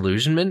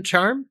disillusionment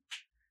charm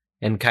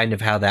and kind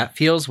of how that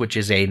feels, which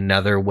is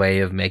another way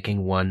of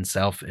making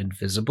oneself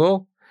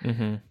invisible.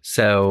 Mm-hmm.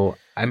 So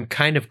I'm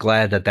kind of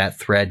glad that that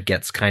thread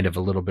gets kind of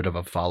a little bit of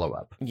a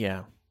follow-up.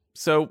 Yeah.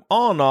 So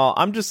all in all,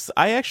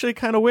 I actually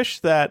kind of wish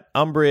that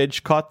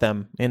Umbridge caught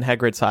them in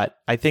Hagrid's hut.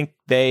 I think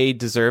they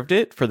deserved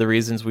it for the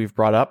reasons we've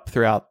brought up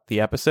throughout the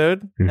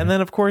episode. Mhm. And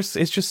then, of course,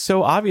 it's just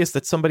so obvious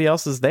that somebody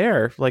else is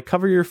there. Like,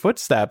 cover your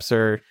footsteps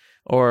or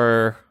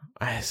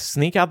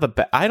sneak out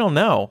the I don't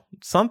know,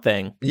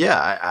 something.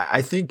 Yeah,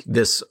 I think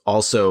this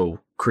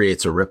also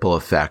creates a ripple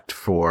effect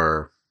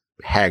for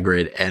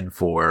Hagrid and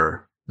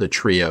for the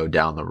trio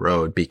down the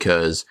road,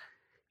 because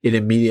it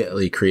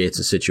immediately creates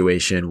a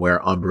situation where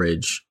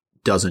Umbridge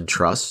doesn't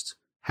trust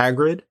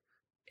Hagrid.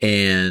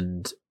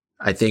 And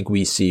I think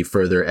we see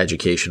further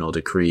educational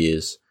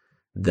decrees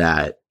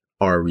that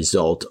are a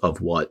result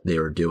of what they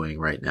are doing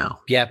right now.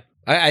 Yeah,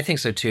 I think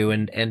so too.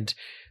 And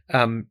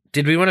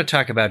did we want to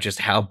talk about just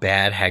how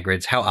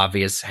obvious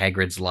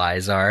Hagrid's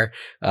lies are?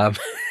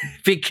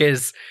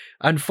 Because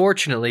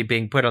unfortunately,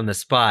 being put on the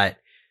spot,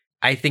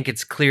 I think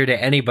it's clear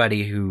to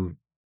anybody who,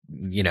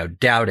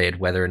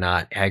 doubted whether or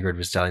not Hagrid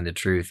was telling the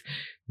truth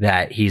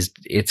that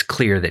it's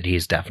clear that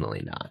he's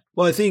definitely not.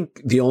 Well, I think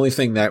the only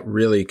thing that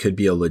really could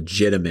be a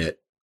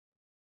legitimate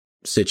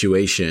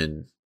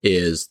situation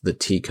is the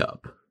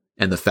teacup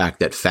and the fact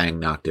that Fang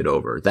knocked it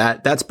over.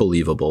 That's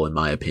believable in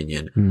my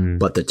opinion.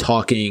 But the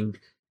talking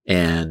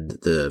and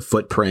the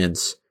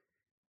footprints,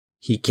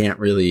 he can't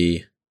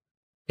really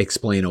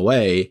explain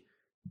away.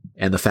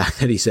 And the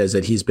fact that he says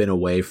that he's been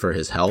away for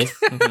his health.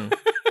 Mm-hmm.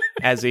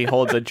 As he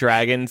holds a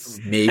dragon's...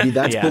 Maybe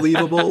that's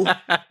believable.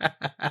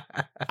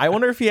 I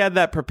wonder if he had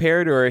that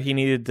prepared or he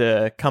needed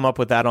to come up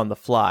with that on the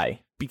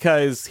fly.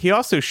 Because he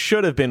also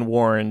should have been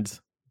warned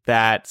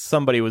that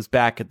somebody was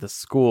back at the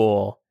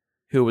school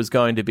who was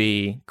going to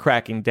be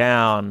cracking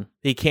down.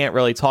 He can't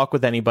really talk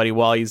with anybody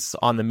while he's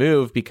on the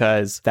move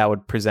because that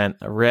would present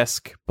a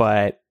risk.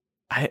 But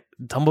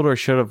Dumbledore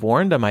should have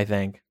warned him, I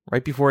think,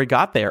 right before he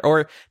got there.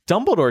 Or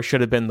Dumbledore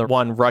should have been the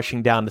one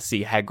rushing down to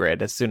see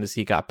Hagrid as soon as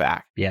he got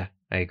back. Yeah,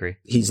 I agree.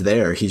 He's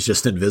there. He's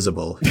just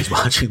invisible. He's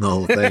watching the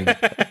whole thing.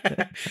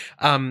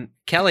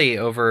 Kelly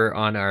over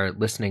on our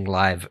listening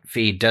live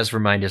feed does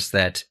remind us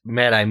that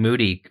Mad-Eye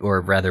Moody,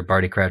 or rather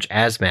Barty Crouch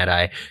as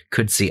Mad-Eye,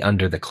 could see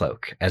under the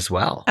cloak as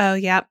well. Oh,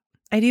 yeah.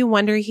 I do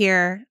wonder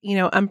here,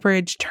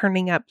 Umbridge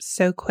turning up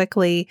so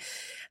quickly.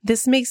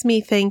 This makes me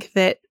think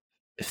that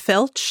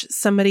Filch,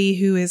 somebody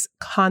who is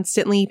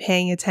constantly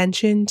paying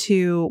attention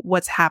to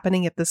what's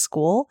happening at the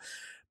school,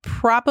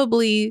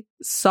 probably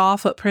saw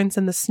footprints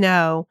in the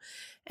snow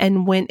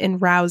and went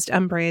and roused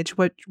Umbridge,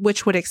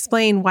 which would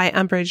explain why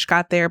Umbridge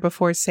got there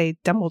before, say,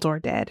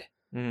 Dumbledore did.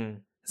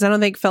 Because I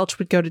don't think Filch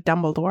would go to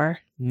Dumbledore.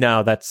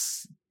 No,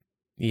 that's...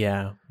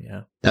 Yeah.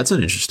 That's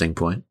an interesting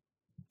point.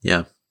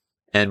 Yeah.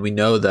 And we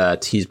know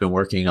that he's been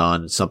working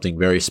on something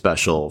very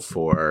special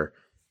for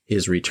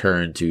his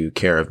return to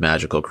care of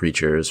magical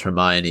creatures.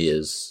 Hermione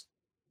is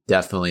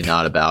definitely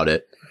not about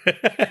it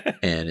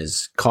and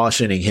is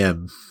cautioning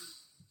him.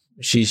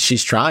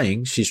 She's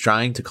trying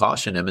to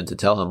caution him and to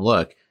tell him,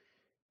 look,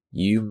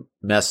 you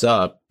mess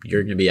up,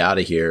 you're going to be out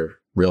of here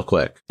real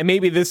quick. And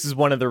maybe this is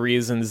one of the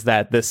reasons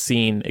that this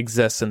scene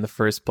exists in the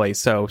first place.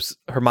 So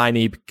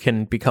Hermione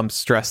can become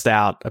stressed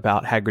out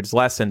about Hagrid's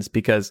lessons,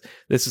 because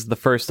this is the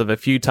first of a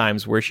few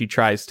times where she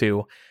tries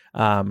to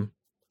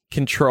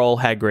control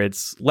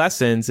Hagrid's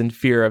lessons in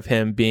fear of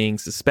him being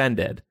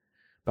suspended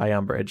by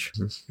Umbridge.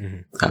 Mm-hmm.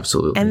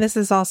 Absolutely. And this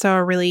is also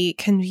a really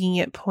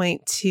convenient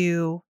point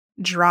to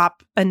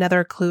drop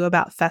another clue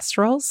about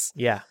Thestrals.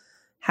 Yeah.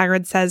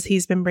 Hagrid says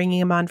he's been bringing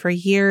him on for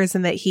years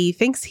and that he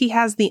thinks he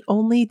has the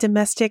only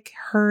domestic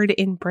herd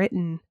in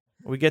Britain.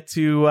 We get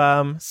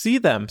to see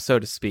them, so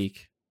to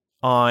speak,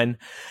 on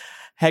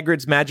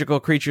Hagrid's Magical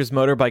Creatures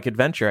Motorbike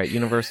Adventure at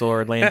Universal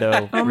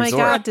Orlando Oh my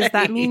Resort. God, does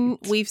that mean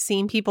we've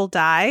seen people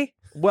die?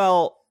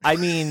 Well, I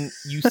mean,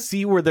 you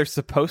see where they're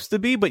supposed to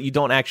be, but you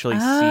don't actually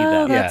see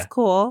them. That's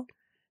cool.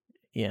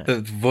 Yeah.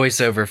 The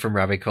voiceover from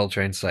Robbie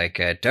Coltrane's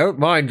like, don't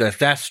mind the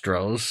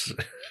Thestrals.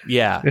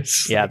 Yeah.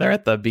 Yeah, they're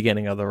at the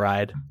beginning of the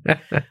ride.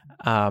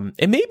 And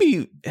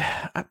maybe,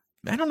 I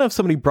don't know if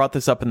somebody brought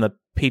this up in the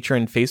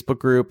Patreon Facebook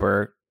group,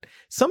 or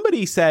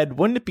somebody said,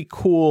 wouldn't it be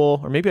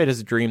cool, or maybe I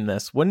just dreamed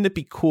this, wouldn't it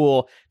be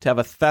cool to have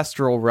a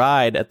Thestral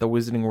ride at the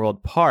Wizarding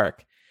World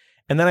Park?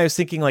 And then I was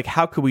thinking, like,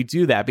 how could we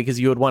do that? Because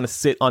you would want to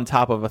sit on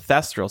top of a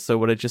Thestral. So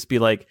would it just be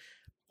like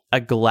a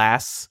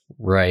glass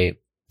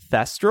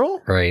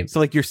Thestral? Right. So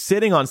like you're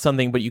sitting on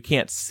something, but you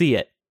can't see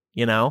it,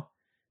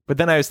 But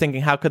then I was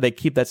thinking, how could they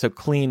keep that so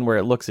clean where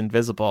it looks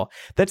invisible?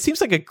 That seems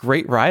like a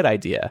great ride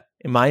idea,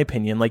 in my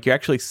opinion. Like you're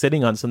actually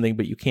sitting on something,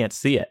 but you can't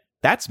see it.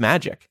 That's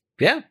magic.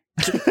 Yeah.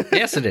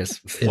 Yes, it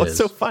is. What's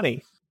so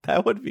funny?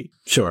 That would be.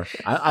 Sure.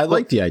 I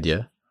like the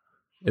idea.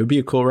 It would be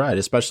a cool ride,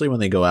 especially when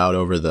they go out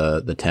over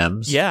the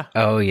Thames. Yeah.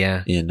 Oh,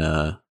 yeah. In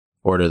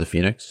Order of the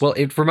Phoenix. Well,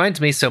 it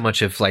reminds me so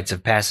much of Flights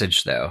of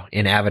Passage, though,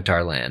 in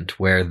Avatar Land,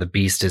 where the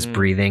beast is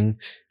breathing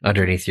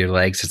underneath your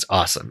legs. It's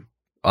awesome.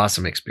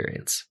 Awesome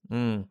experience.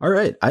 All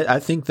right. I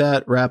think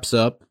that wraps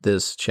up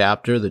this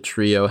chapter. The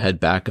trio head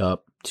back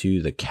up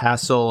to the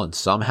castle and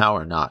somehow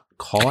are not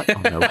caught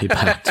on their way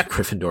back to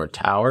Gryffindor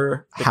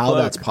Tower.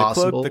 That's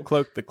possible. The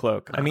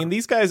cloak. I mean,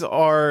 these guys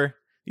are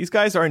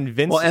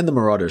invincible. Well, and the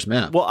Marauders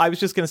map. Well, I was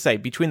just going to say,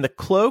 between the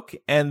cloak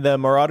and the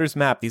Marauders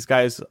map, these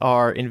guys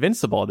are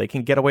invincible. They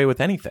can get away with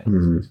anything.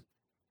 Mm-hmm.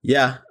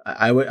 Yeah,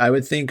 I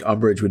would think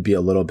Umbridge would be a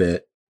little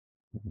bit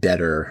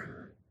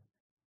better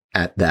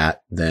at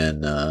that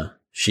than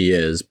she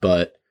is,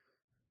 but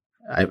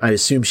I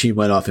assume she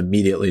went off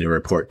immediately to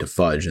report to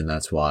Fudge, and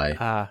that's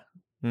why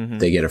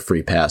they get a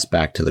free pass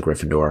back to the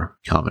Gryffindor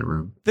common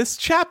room. This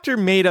chapter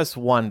made us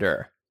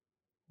wonder,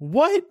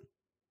 what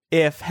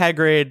if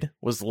Hagrid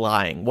was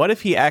lying? What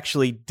if he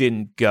actually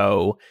didn't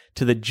go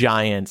to the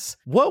Giants?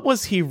 What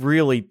was he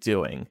really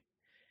doing?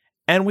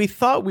 And we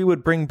thought we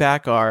would bring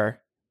back our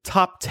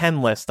top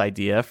 10 list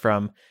idea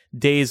from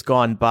days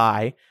gone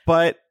by,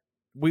 but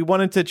we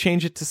wanted to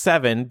change it to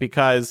 7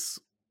 because,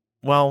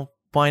 well,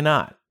 why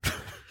not?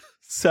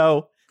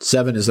 So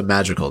 7 is a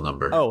magical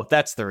number. Oh,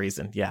 that's the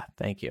reason. Yeah,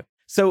 thank you.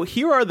 So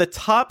here are the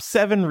top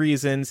 7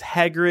 reasons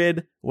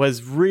Hagrid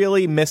was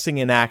really missing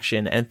in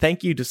action, and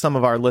thank you to some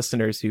of our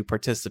listeners who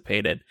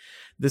participated.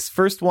 This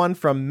first one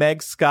from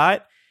Meg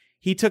Scott.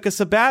 He took a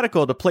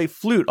sabbatical to play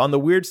flute on the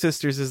Weird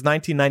Sisters'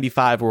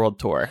 1995 World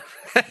Tour.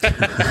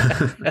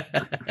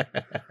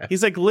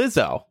 He's like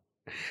Lizzo.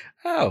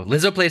 Oh,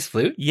 Lizzo plays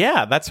flute?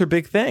 Yeah, that's her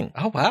big thing.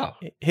 Oh, wow.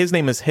 His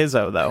name is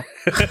Hizzo, though.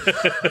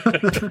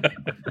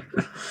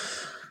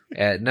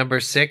 At number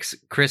 6,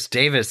 Chris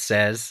Davis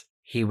says,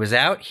 he was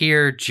out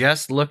here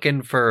just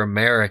looking for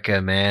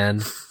America,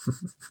 man.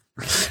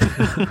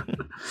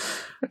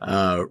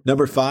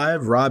 Number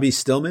 5, Robbie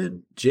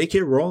Stillman.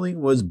 J.K.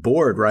 Rowling was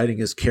bored writing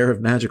his Care of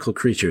Magical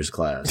Creatures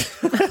class.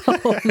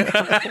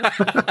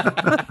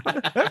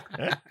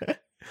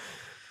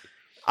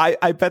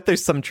 I bet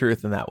there's some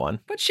truth in that one.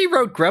 But she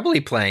wrote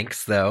Grubbly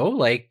Planks, though.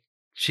 Like,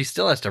 she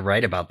still has to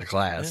write about the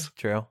class. Yeah,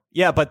 true.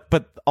 Yeah,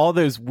 but all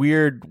those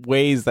weird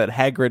ways that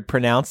Hagrid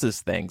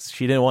pronounces things,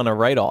 she didn't want to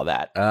write all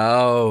that.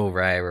 Oh,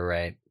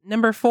 right.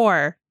 Number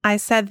 4, I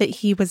said that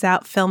he was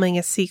out filming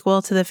a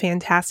sequel to the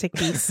Fantastic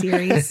Beasts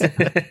series.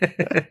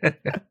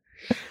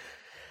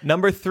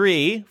 Number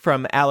 3,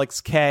 from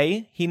Alex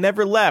K. He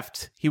never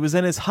left. He was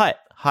in his hut,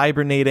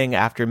 hibernating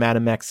after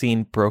Madame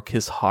Maxine broke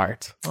his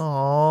heart.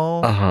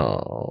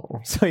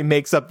 Oh. So he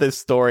makes up this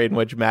story in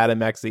which Madame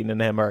Maxine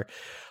and him are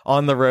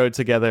on the road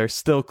together,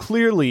 still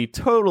clearly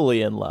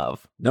totally in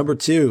love. Number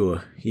 2,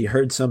 he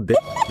heard some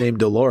bitch named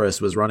Dolores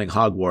was running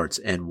Hogwarts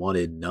and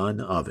wanted none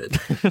of it.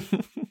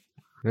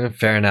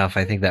 Fair enough.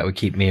 I think that would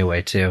keep me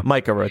away, too.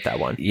 Micah wrote that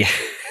one. Yeah.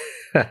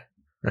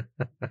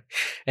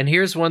 And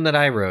here's one that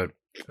I wrote.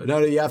 No,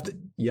 you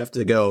have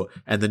to go.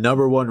 And the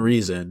number 1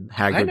 reason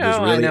Hagrid was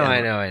really...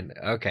 I know.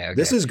 Okay.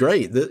 This is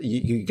great.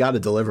 You got to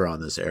deliver on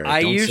this, Eric. I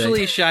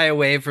usually shy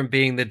away from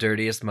being the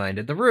dirtiest mind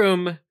in the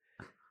room.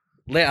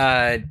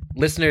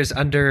 Listeners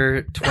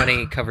under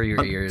 20, cover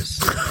your ears.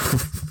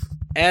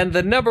 And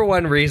the number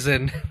 1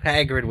 reason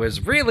Hagrid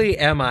was really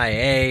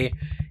MIA,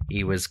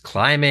 he was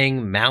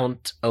climbing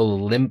Mount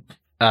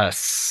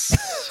Olympus.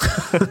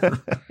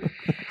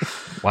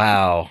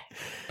 Wow.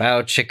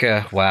 Wow,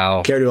 chicka,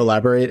 wow. Care to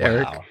elaborate, wow.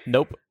 Eric?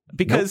 Nope.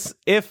 Because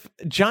if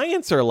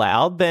giants are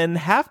loud, then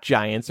half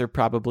giants are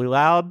probably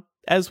loud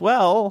as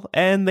well,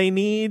 and they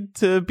need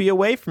to be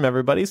away from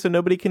everybody so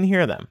nobody can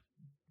hear them.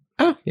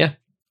 Oh, yeah.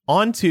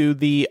 On to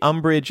the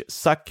Umbridge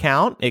suck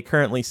count. It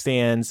currently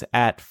stands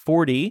at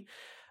 40.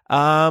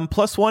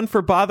 +1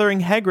 for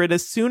bothering Hagrid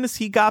as soon as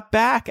he got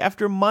back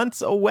after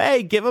months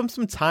away. Give him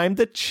some time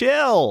to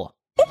chill.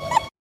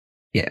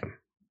 Yeah.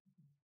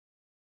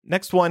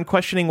 Next one,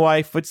 questioning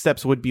why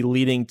footsteps would be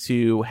leading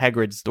to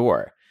Hagrid's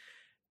door.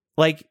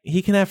 Like,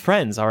 he can have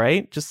friends, all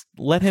right? Just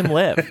let him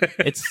live.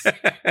 It's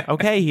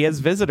okay, he has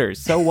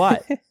visitors. So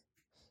what?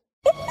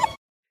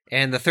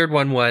 And the third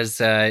one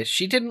was,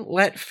 she didn't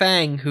let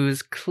Fang,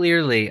 who's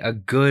clearly a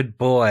good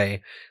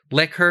boy,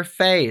 lick her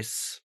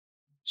face.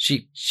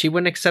 She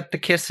wouldn't accept the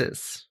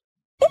kisses.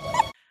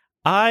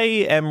 I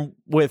am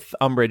with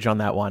Umbridge on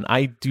that one.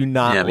 I do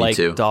not like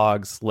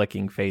dogs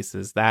licking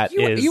faces.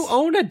 You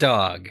own a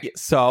dog.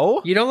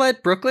 So? You don't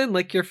let Brooklyn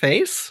lick your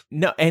face?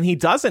 No, and he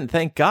doesn't,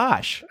 thank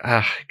gosh.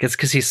 It's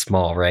because he's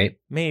small, right?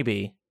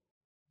 Maybe.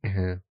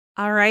 Mm-hmm.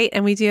 All right,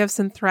 and we do have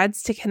some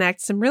threads to connect,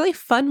 some really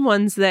fun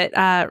ones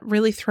that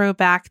really throw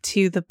back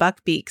to the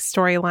Buckbeak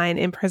storyline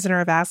in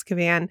Prisoner of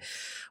Azkaban.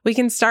 We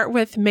can start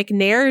with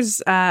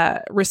McNair's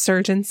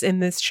resurgence in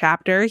this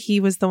chapter. He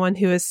was the one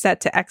who was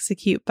set to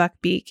execute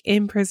Buckbeak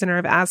in Prisoner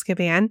of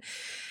Azkaban.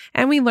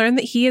 And we learn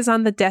that he is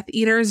on the Death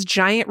Eater's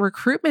giant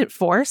recruitment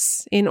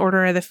force in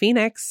Order of the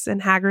Phoenix,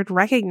 and Hagrid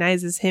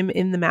recognizes him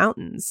in the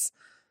mountains.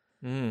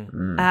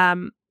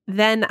 Then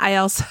I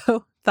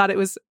also thought it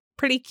was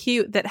pretty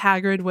cute that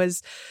Hagrid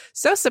was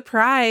so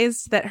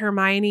surprised that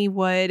Hermione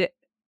would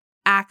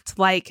act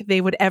like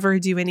they would ever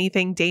do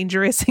anything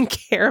dangerous in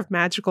care of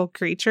magical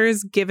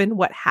creatures, given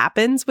what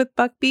happens with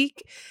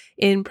Buckbeak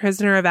in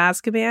Prisoner of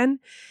Azkaban.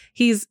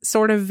 He's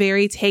sort of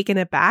very taken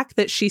aback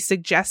that she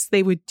suggests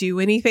they would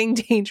do anything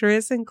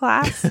dangerous in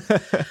class.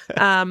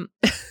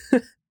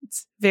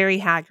 It's very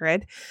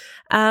Hagrid.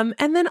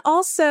 And then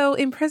also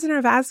in Prisoner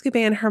of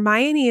Azkaban,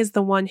 Hermione is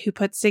the one who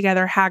puts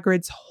together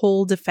Hagrid's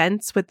whole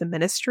defense with the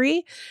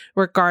Ministry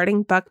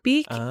regarding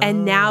Buckbeak. Oh.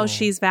 And now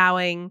she's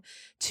vowing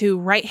to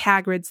write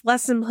Hagrid's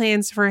lesson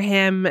plans for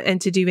him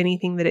and to do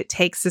anything that it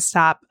takes to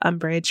stop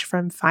Umbridge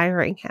from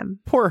firing him.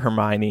 Poor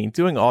Hermione,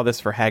 doing all this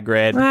for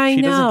Hagrid.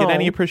 She know. Doesn't get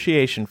any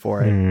appreciation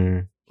for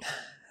it.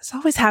 This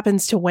always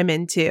happens to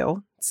women,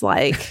 too. It's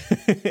like,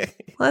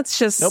 let's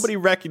just... Nobody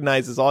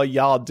recognizes all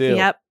y'all do.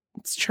 Yep,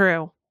 it's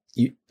true.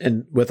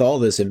 And with all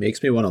this, it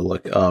makes me want to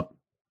look up,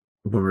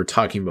 when we were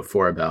talking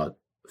before about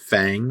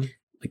Fang,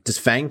 like, does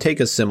Fang take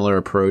a similar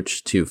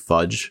approach to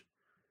Fudge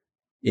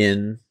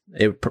in...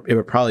 It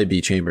would probably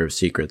be Chamber of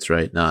Secrets,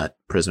 right? Not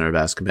Prisoner of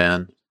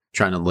Azkaban,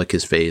 trying to lick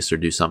his face or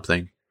do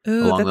something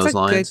along those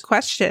lines. That's a good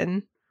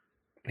question.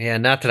 Yeah,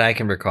 not that I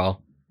can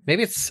recall.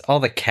 Maybe it's all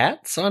the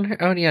cats on her.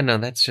 Oh, yeah, no,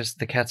 that's just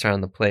the cats are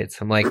on the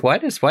plates. I'm like, why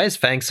is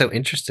Fang so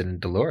interested in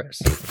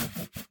Dolores?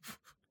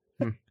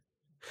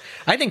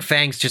 I think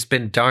Fang's just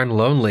been darn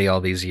lonely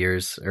all these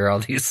years or all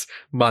these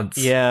months.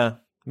 Yeah,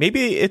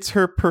 maybe it's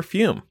her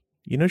perfume.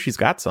 You know, she's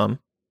got some.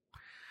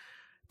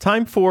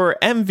 Time for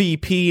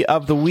MVP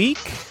of the week.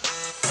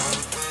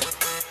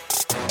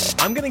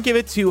 I'm going to give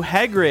it to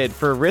Hagrid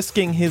for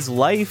risking his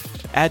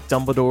life at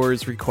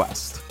Dumbledore's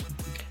request.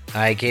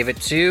 I gave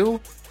it to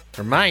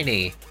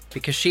Hermione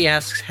because she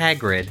asks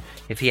Hagrid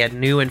if he had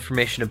new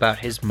information about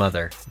his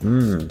mother.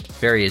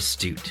 Very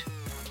astute.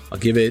 I'll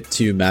give it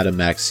to Madame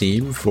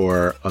Maxime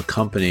for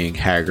accompanying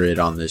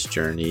Hagrid on this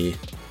journey,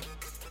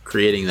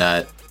 creating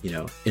that,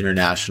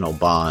 international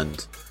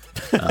bond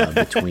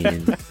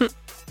between...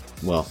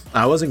 Well,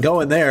 I wasn't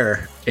going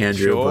there,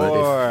 Andrew,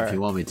 but if you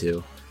want me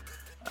to.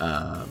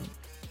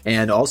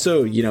 And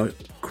also,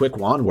 quick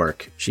wand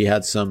work. She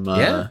had some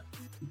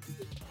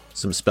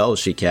spells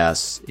she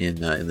casts in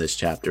this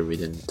chapter. We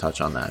didn't touch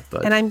on that,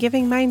 but and I'm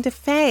giving mine to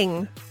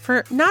Fang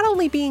for not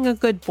only being a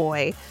good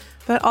boy,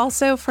 but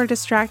also for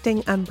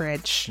distracting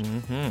Umbridge.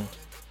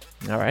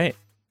 All right.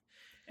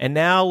 And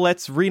now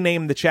let's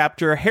rename the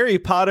chapter Harry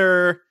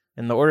Potter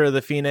and the Order of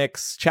the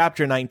Phoenix,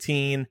 Chapter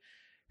 19.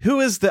 Who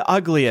is the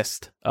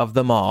ugliest of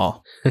them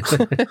all?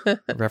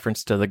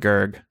 Reference to the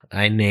Gurg.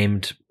 I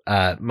named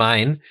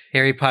mine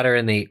Harry Potter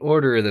and the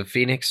Order of the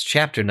Phoenix,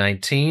 Chapter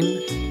 19.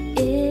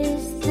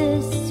 Is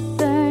this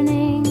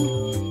burning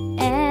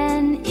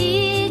an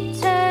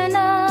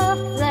eternal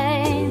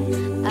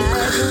flame?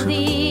 I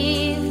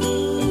believe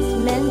it's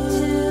meant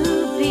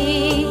to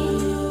be.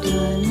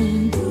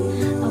 Darling,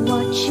 I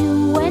watch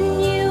you when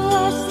you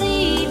are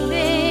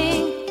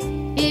sleeping.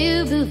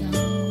 You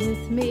belong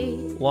with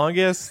me.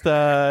 Longest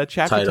chapter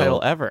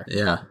title ever.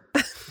 Yeah.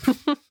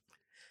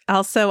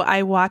 Also,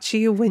 I watch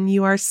you when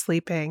you are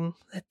sleeping.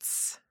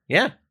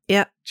 Yeah.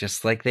 Yeah.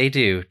 Just like they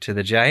do to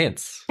the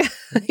Giants.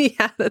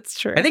 Yeah, that's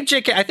true. I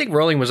think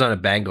Rowling was on a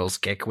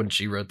Bengals kick when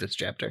she wrote this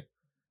chapter.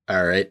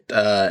 All right.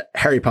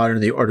 Harry Potter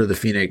and the Order of the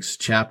Phoenix,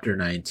 Chapter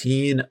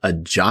 19, a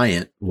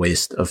giant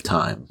waste of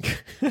time.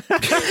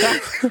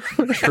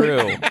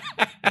 True.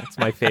 That's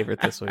my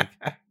favorite this week.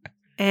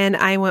 And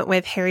I went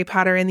with Harry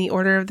Potter and the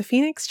Order of the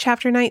Phoenix,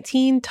 Chapter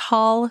 19,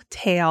 Tall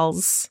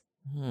Tales.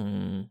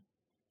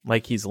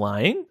 Like he's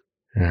lying?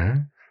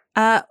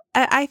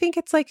 I think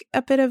it's like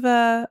a bit of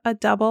a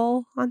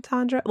double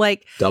entendre.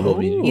 Like, double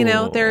meaning.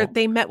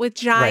 They met with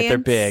giants. Right, they're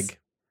big.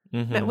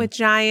 Met with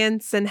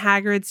giants, and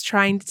Hagrid's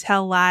trying to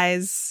tell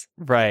lies.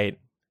 Right.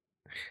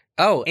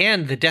 Oh,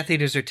 and the Death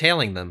Eaters are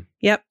tailing them.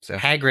 Yep. So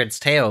Hagrid's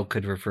tail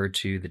could refer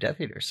to the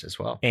Death Eaters as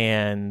well.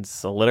 And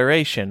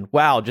alliteration.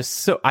 Wow,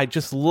 I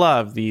just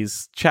love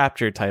these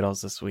chapter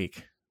titles this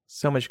week.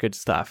 So much good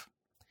stuff.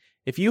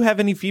 If you have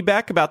any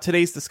feedback about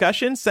today's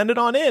discussion, send it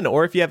on in.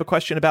 Or if you have a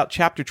question about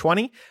Chapter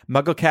 20,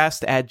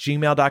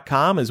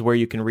 mugglecast@gmail.com is where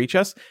you can reach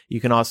us.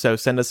 You can also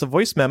send us a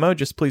voice memo.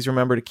 Just please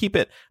remember to keep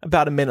it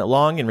about a minute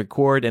long and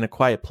record in a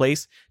quiet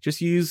place.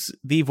 Just use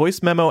the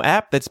voice memo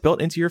app that's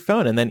built into your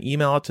phone and then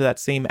email it to that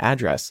same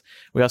address.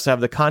 We also have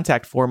the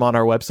contact form on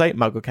our website,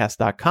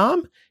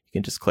 mugglecast.com. You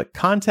can just click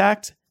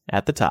contact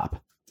at the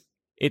top.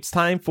 It's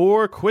time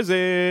for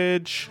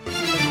Quizzage.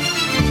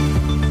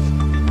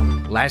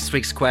 Last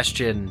week's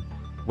question,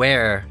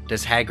 where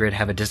does Hagrid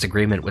have a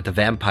disagreement with the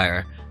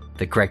vampire?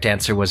 The correct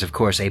answer was, of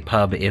course, a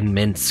pub in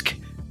Minsk,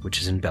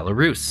 which is in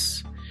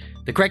Belarus.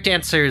 The correct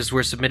answers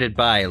were submitted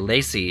by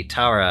Lacey,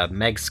 Tara,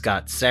 Meg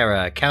Scott,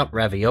 Sarah, Count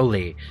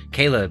Ravioli,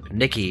 Caleb,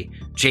 Nikki,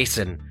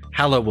 Jason,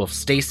 Hallow Wolf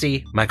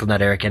Stacy, Michael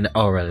Not Eric, and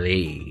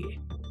Aurelie.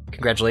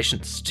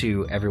 Congratulations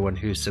to everyone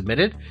who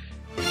submitted.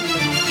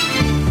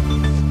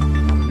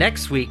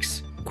 Next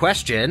week's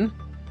question,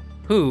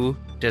 who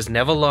does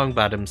Neville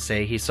Longbottom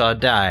say he saw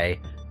die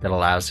that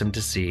allows him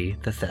to see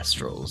the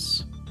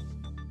Thestrals?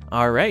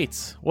 All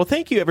right. Well,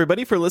 thank you,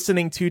 everybody, for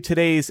listening to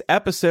today's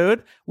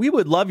episode. We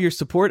would love your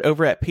support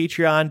over at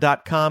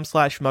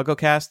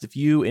patreon.com/MuggleCast. If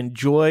you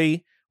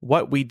enjoy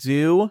what we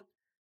do,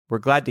 we're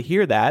glad to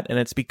hear that. And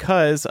it's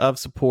because of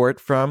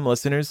support from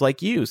listeners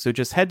like you. So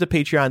just head to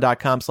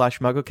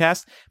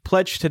patreon.com/MuggleCast,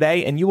 pledge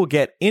today, and you will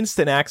get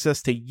instant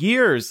access to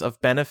years of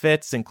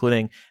benefits,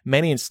 including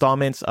many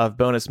installments of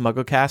bonus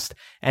MuggleCast.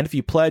 And if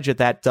you pledge at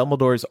that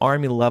Dumbledore's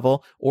Army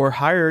level or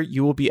higher,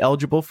 you will be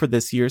eligible for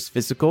this year's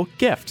physical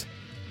gift.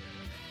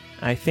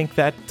 I think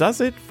that does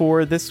it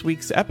for this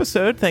week's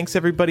episode. Thanks,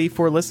 everybody,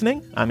 for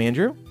listening. I'm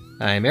Andrew.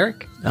 I'm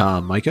Eric.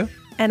 Micah.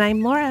 And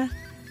I'm Laura.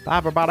 Bye,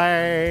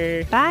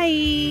 everybody.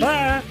 Bye.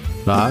 Bye.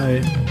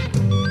 Bye.